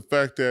cool with the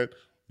fact that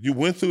you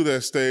went through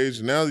that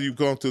stage. Now that you've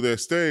gone through that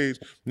stage,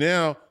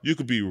 now you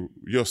could be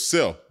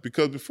yourself.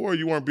 Because before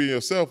you weren't being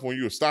yourself when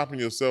you were stopping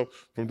yourself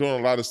from doing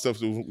a lot of stuff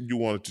that you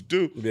wanted to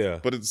do. Yeah.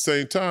 But at the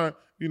same time,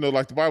 you know,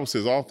 like the Bible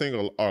says, all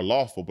things are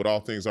lawful, but all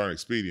things aren't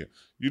expedient.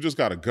 You just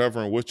got to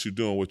govern what you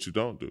do and what you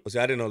don't do. See,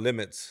 I didn't know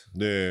limits.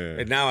 Yeah.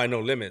 And now I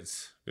know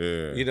limits.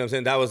 Yeah. You know what I'm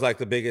saying? That was like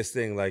the biggest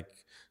thing. Like,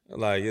 you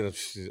know,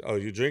 oh,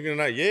 you drinking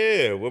tonight?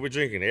 Yeah, what we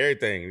drinking?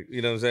 Everything.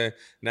 You know what I'm saying?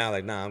 Now,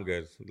 like, nah, I'm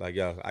good. Like,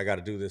 yo, I got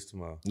to do this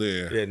tomorrow.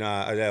 Yeah. Yeah,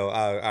 nah,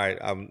 all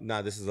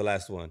right, this is the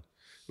last one.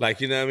 Like,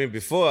 you know what I mean?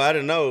 Before, I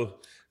didn't know.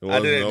 I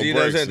didn't, no, you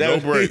know brakes, no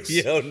brakes.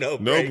 Yo, no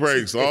brakes. No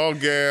brakes. All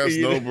gas,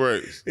 no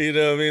brakes. You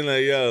know what I mean?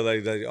 Like, yo,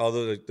 like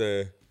although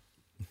the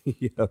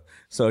yeah.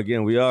 So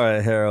again, we are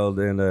at Harold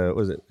and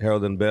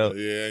Harold and Bell?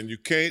 Yeah, and you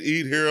can't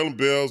eat Harold and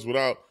Bell's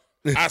without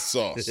hot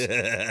sauce.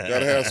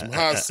 Gotta have some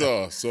hot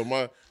sauce. So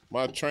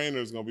my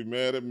trainer's gonna be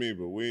mad at me,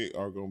 but we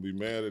are gonna be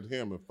mad at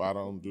him if I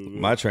don't do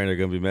this. My trainer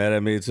gonna be mad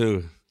at me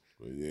too.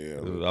 But yeah,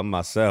 I'm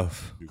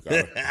myself. You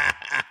gotta.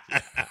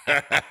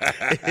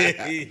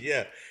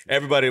 Yeah.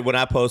 Everybody, when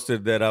I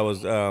posted that I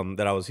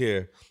was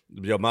here,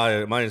 yo, my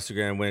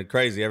Instagram went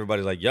crazy.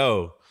 Everybody's like,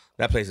 yo,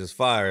 that place is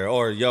fire.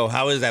 Or, yo,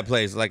 how is that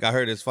place? Like, I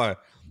heard it's fire.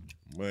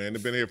 Man,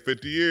 they've been here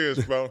 50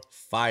 years, bro.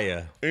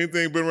 Fire.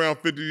 Anything been around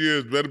 50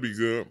 years better be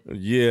good.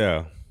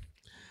 Yeah.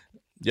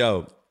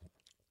 Yo,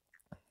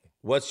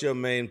 what's your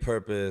main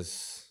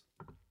purpose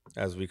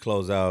as we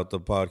close out the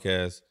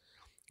podcast.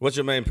 What's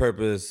your main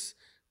purpose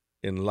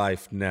in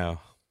life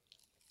now?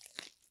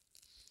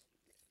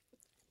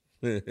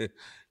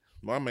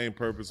 My main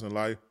purpose in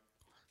life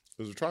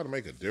is to try to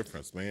make a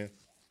difference, man.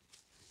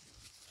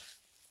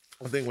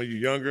 I think when you're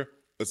younger,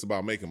 it's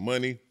about making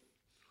money.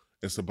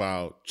 It's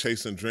about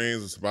chasing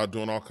dreams. It's about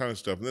doing all kinds of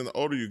stuff. And then the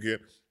older you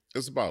get,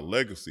 it's about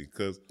legacy,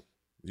 because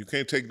you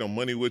can't take no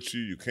money with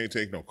you. You can't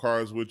take no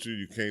cars with you.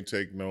 You can't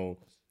take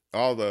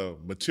all the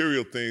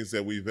material things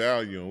that we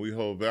value and we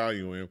hold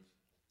value in. A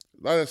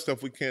lot of that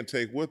stuff we can't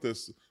take with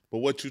us. But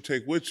what you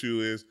take with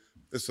you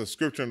it's a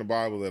scripture in the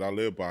Bible that I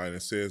live by, and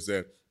it says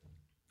that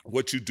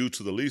what you do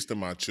to the least of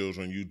my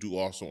children, you do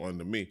also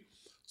unto me.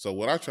 So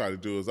what I try to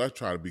do is I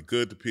try to be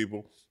good to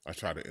people. I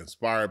try to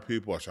inspire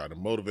people. I try to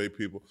motivate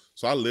people.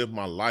 So I live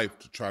my life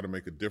to try to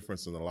make a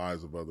difference in the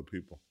lives of other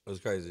people. That's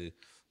crazy.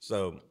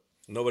 So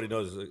nobody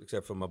knows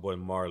except for my boy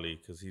Marley,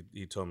 because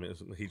he told me,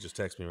 he just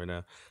texted me right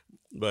now.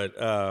 But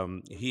What's up,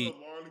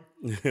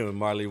 Marley?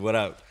 Marley, what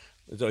up?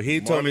 So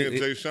he Marley told me and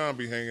Jay Sean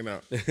be hanging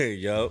out.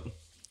 Yup.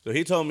 So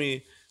he told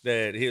me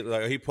that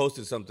he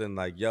posted something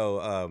like, he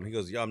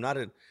goes, I'm not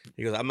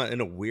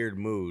in a weird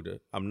mood.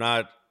 I'm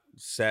not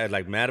sad,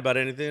 like mad about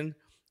anything,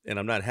 and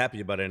I'm not happy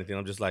about anything.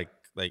 I'm just like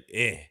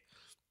eh.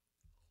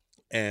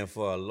 And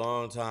for a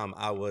long time,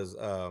 I was,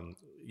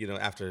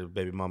 after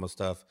baby mama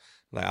stuff,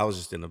 like I was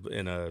just in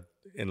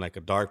like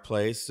a dark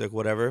place, like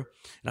whatever. And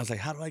I was like,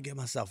 how do I get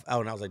myself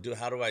out? And I was like, dude,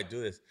 how do I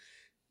do this?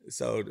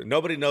 So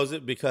nobody knows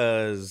it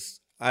because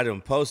I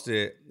didn't post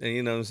it, and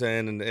you know what I'm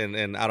saying?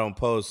 And I don't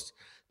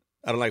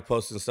like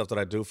posting stuff that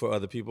I do for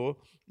other people.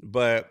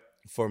 But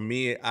for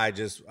me, I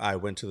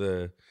went to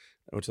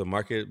the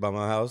market by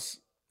my house,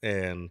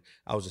 and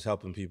I was just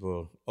helping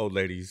people, old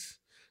ladies.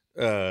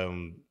 Let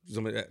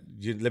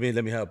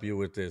me help you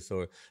with this,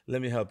 or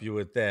let me help you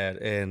with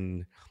that.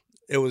 And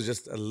it was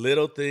just a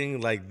little thing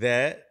like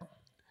that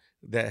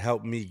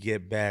helped me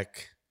get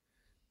back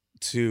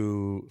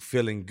to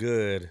feeling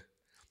good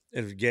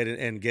and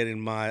getting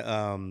my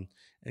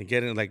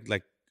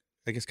like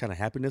I guess kind of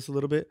happiness a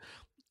little bit.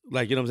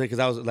 Like, you know what I'm saying? Because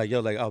I was like,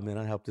 oh man,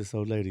 I helped this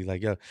old lady.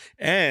 Like, yo.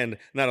 And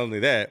not only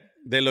that,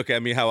 they look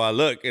at me how I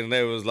look, and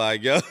they was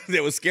like, yo,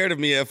 they was scared of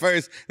me at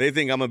first. They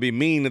think I'm going to be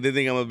mean, and they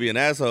think I'm going to be an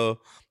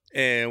asshole.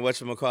 And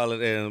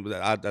whatchamacallit, and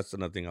that's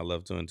another thing I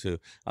love doing too.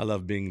 I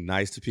love being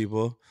nice to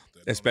people,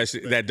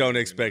 especially that don't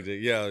expect it.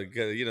 Yeah,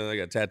 because, I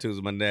got tattoos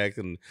on my neck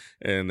and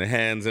the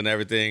hands and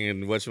everything,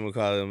 and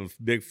whatchamacallit, I'm a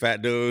big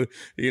fat dude.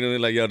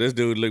 Like, yo, this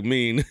dude look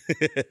mean.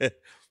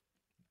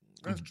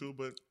 That's true,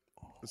 but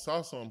it's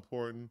also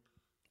important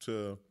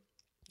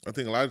I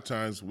think a lot of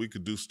times we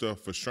could do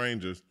stuff for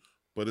strangers,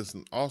 but it's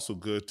also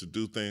good to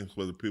do things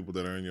for the people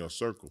that are in your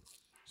circle.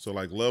 So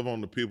like love on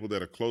the people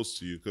that are close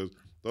to you, because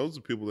those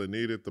are people that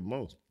need it the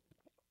most.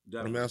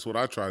 Definitely. And that's what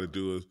I try to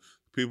do is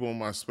people in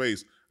my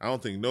space. I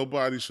don't think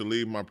nobody should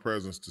leave my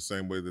presence the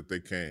same way that they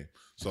came.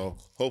 So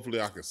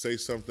hopefully I could say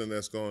something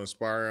that's going to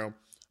inspire them.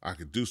 I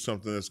could do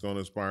something that's going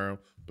to inspire them.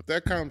 But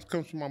that comes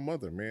from my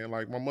mother, man.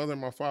 Like my mother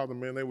and my father,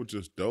 man, they were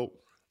just dope.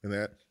 And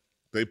that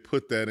they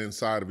put that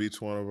inside of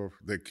each one of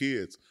their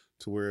kids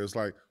to where it's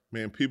like,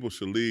 man, people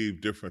should leave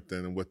different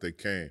than what they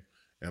came.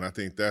 And I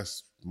think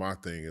that's my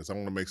thing is I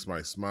want to make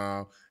somebody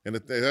smile. And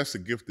that's the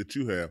gift that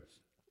you have.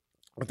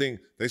 I think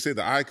they say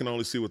the eye can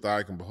only see what the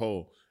eye can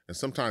behold. And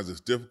sometimes it's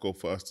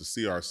difficult for us to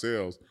see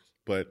ourselves,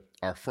 but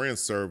our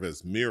friends serve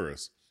as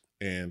mirrors,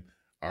 and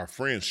our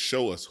friends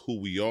show us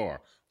who we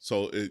are.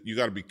 So you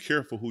got to be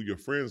careful who your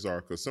friends are,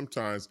 because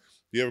sometimes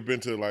you ever been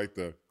to like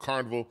the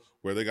carnival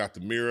where they got the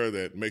mirror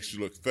that makes you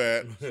look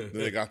fat, then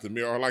they got the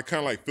mirror, or like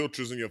kind of like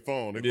filters in your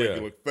phone. They make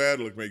you look fat,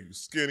 make you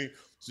skinny.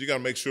 So you got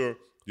to make sure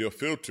your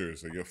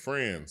filters or your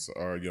friends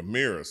or your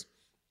mirrors,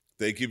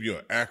 they give you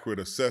an accurate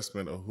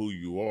assessment of who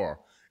you are.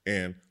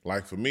 And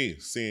like for me,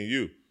 seeing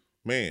you,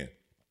 man,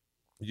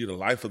 you're the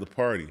life of the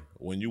party.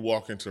 When you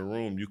walk into a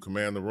room, you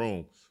command the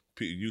room.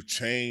 You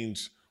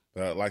change,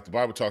 like the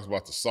Bible talks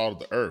about the salt of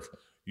the earth.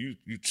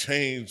 You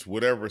change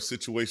whatever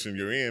situation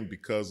you're in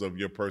because of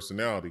your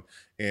personality.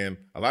 And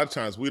a lot of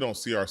times we don't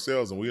see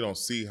ourselves and we don't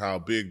see how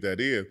big that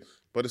is,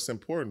 but it's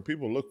important.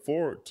 People look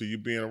forward to you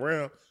being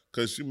around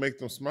because you make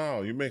them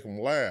smile, you make them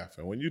laugh.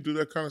 And when you do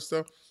that kind of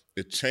stuff,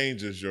 it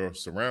changes your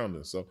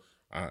surroundings. So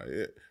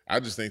I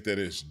just think that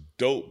it's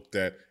dope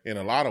that in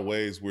a lot of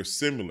ways we're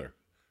similar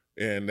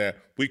and that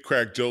we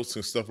crack jokes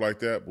and stuff like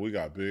that, but we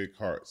got big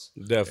hearts.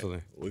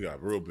 Definitely. We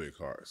got real big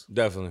hearts.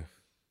 Definitely.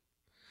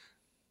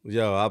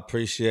 Yo, I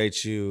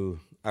appreciate you.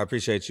 I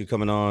appreciate you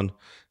coming on,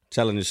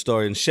 telling your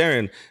story and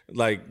sharing.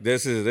 Like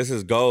this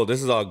is gold.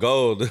 This is all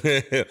gold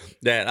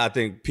that I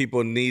think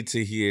people need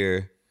to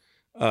hear.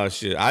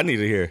 Shit, I need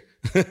to hear.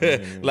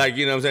 Like,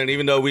 you know what I'm saying?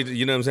 Even though we,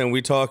 you know what I'm saying,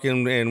 we talk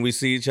and we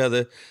see each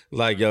other,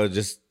 like, yo,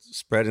 just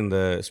spreading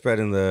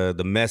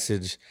the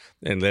message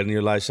and letting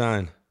your light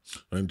shine.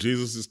 And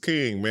Jesus is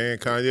king, man.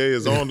 Kanye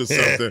is on to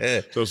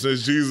something. So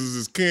since Jesus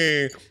is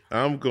king,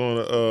 I'm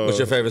gonna What's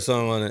your favorite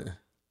song on it?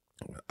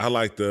 I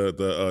like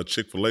the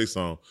Chick-fil-A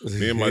song.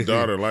 Me and my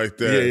daughter like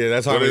that. Yeah,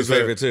 that's Harmony's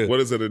favorite too. What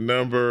is it? A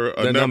number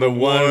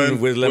one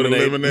with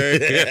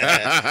lemonade.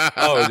 Yeah.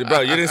 Oh,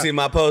 bro, you didn't see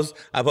my post?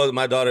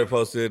 My daughter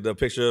posted a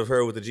picture of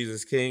her with the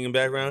Jesus King in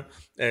background,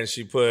 and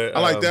she put. I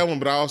like that one,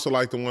 but I also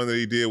like the one that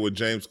he did with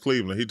James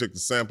Cleveland. He took the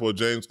sample of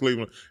James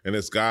Cleveland, and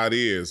it's God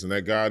Is, and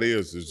that God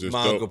Is just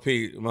my dope.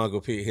 My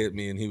Uncle Pete hit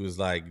me, and he was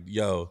like,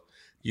 "Yo,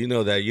 you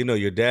know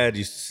your dad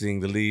used to sing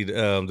the lead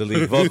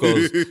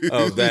vocals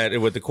of that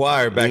with the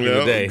choir back in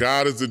the day.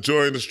 God is the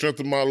joy and the strength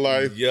of my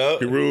life. Yep.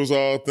 He rules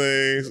all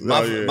things.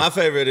 My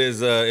favorite is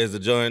the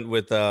joint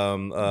with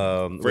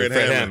Fred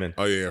Hammond.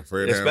 Oh yeah,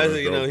 Fred Hammond.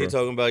 Especially he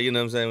talking about what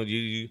I'm saying, when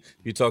you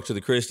talk to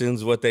the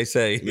Christians, what they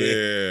say.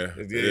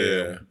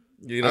 Yeah.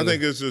 I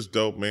think it's just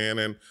dope, man,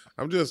 and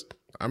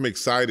I'm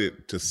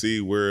excited to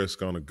see where it's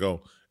gonna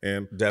go.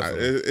 And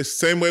definitely, it's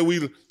same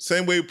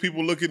way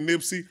people look at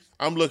Nipsey.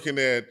 I'm looking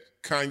at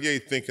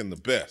Kanye thinking the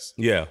best.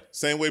 Yeah.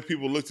 Same way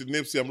people looked at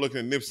Nipsey, I'm looking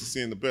at Nipsey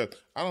seeing the best.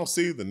 I don't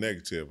see the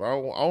negative. I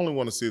only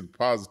want to see the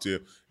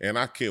positive, and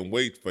I can't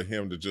wait for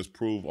him to just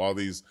prove all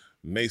these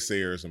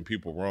naysayers and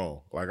people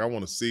wrong. Like, I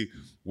want to see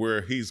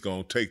where he's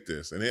going to take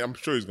this, and I'm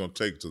sure he's going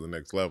to take it to the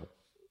next level.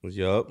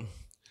 Yup.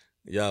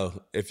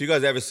 Yo, if you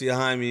guys ever see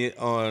Jaime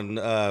on,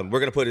 we're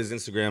going to put his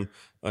Instagram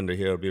under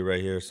here. It'll be right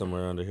here,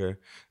 somewhere under here.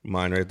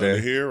 Mine right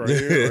there. Right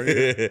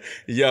here.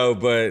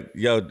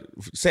 Yo,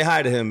 say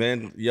hi to him,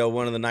 man. Yo,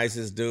 one of the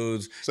nicest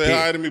dudes. Say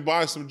hi to me.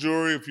 Buy some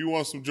jewelry. If you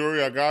want some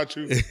jewelry, I got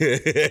you.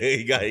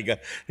 he got.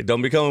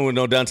 Don't be coming with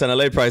no downtown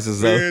LA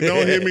prices, though. Yeah,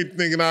 don't hit me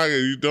thinking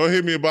don't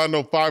hit me about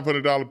no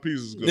 $500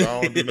 pieces, because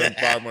I don't do nothing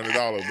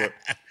 $500, but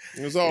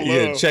it's all love.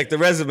 Yeah, check the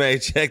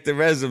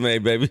resume,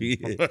 baby.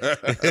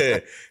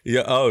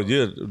 Yeah. Oh,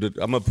 yeah.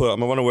 I'm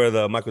gonna wear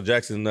the Michael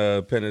Jackson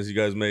pendants you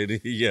guys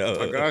made. Yo,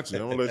 I got you.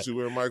 I'm gonna let you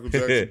wear Michael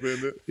Jackson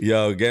pendant.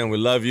 Yo, again, we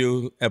love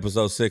you.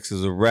 Episode 6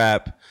 is a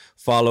wrap.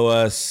 Follow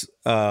us,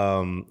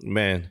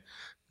 man.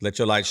 Let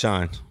your light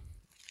shine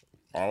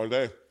All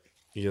day.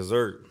 Yes,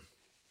 sir.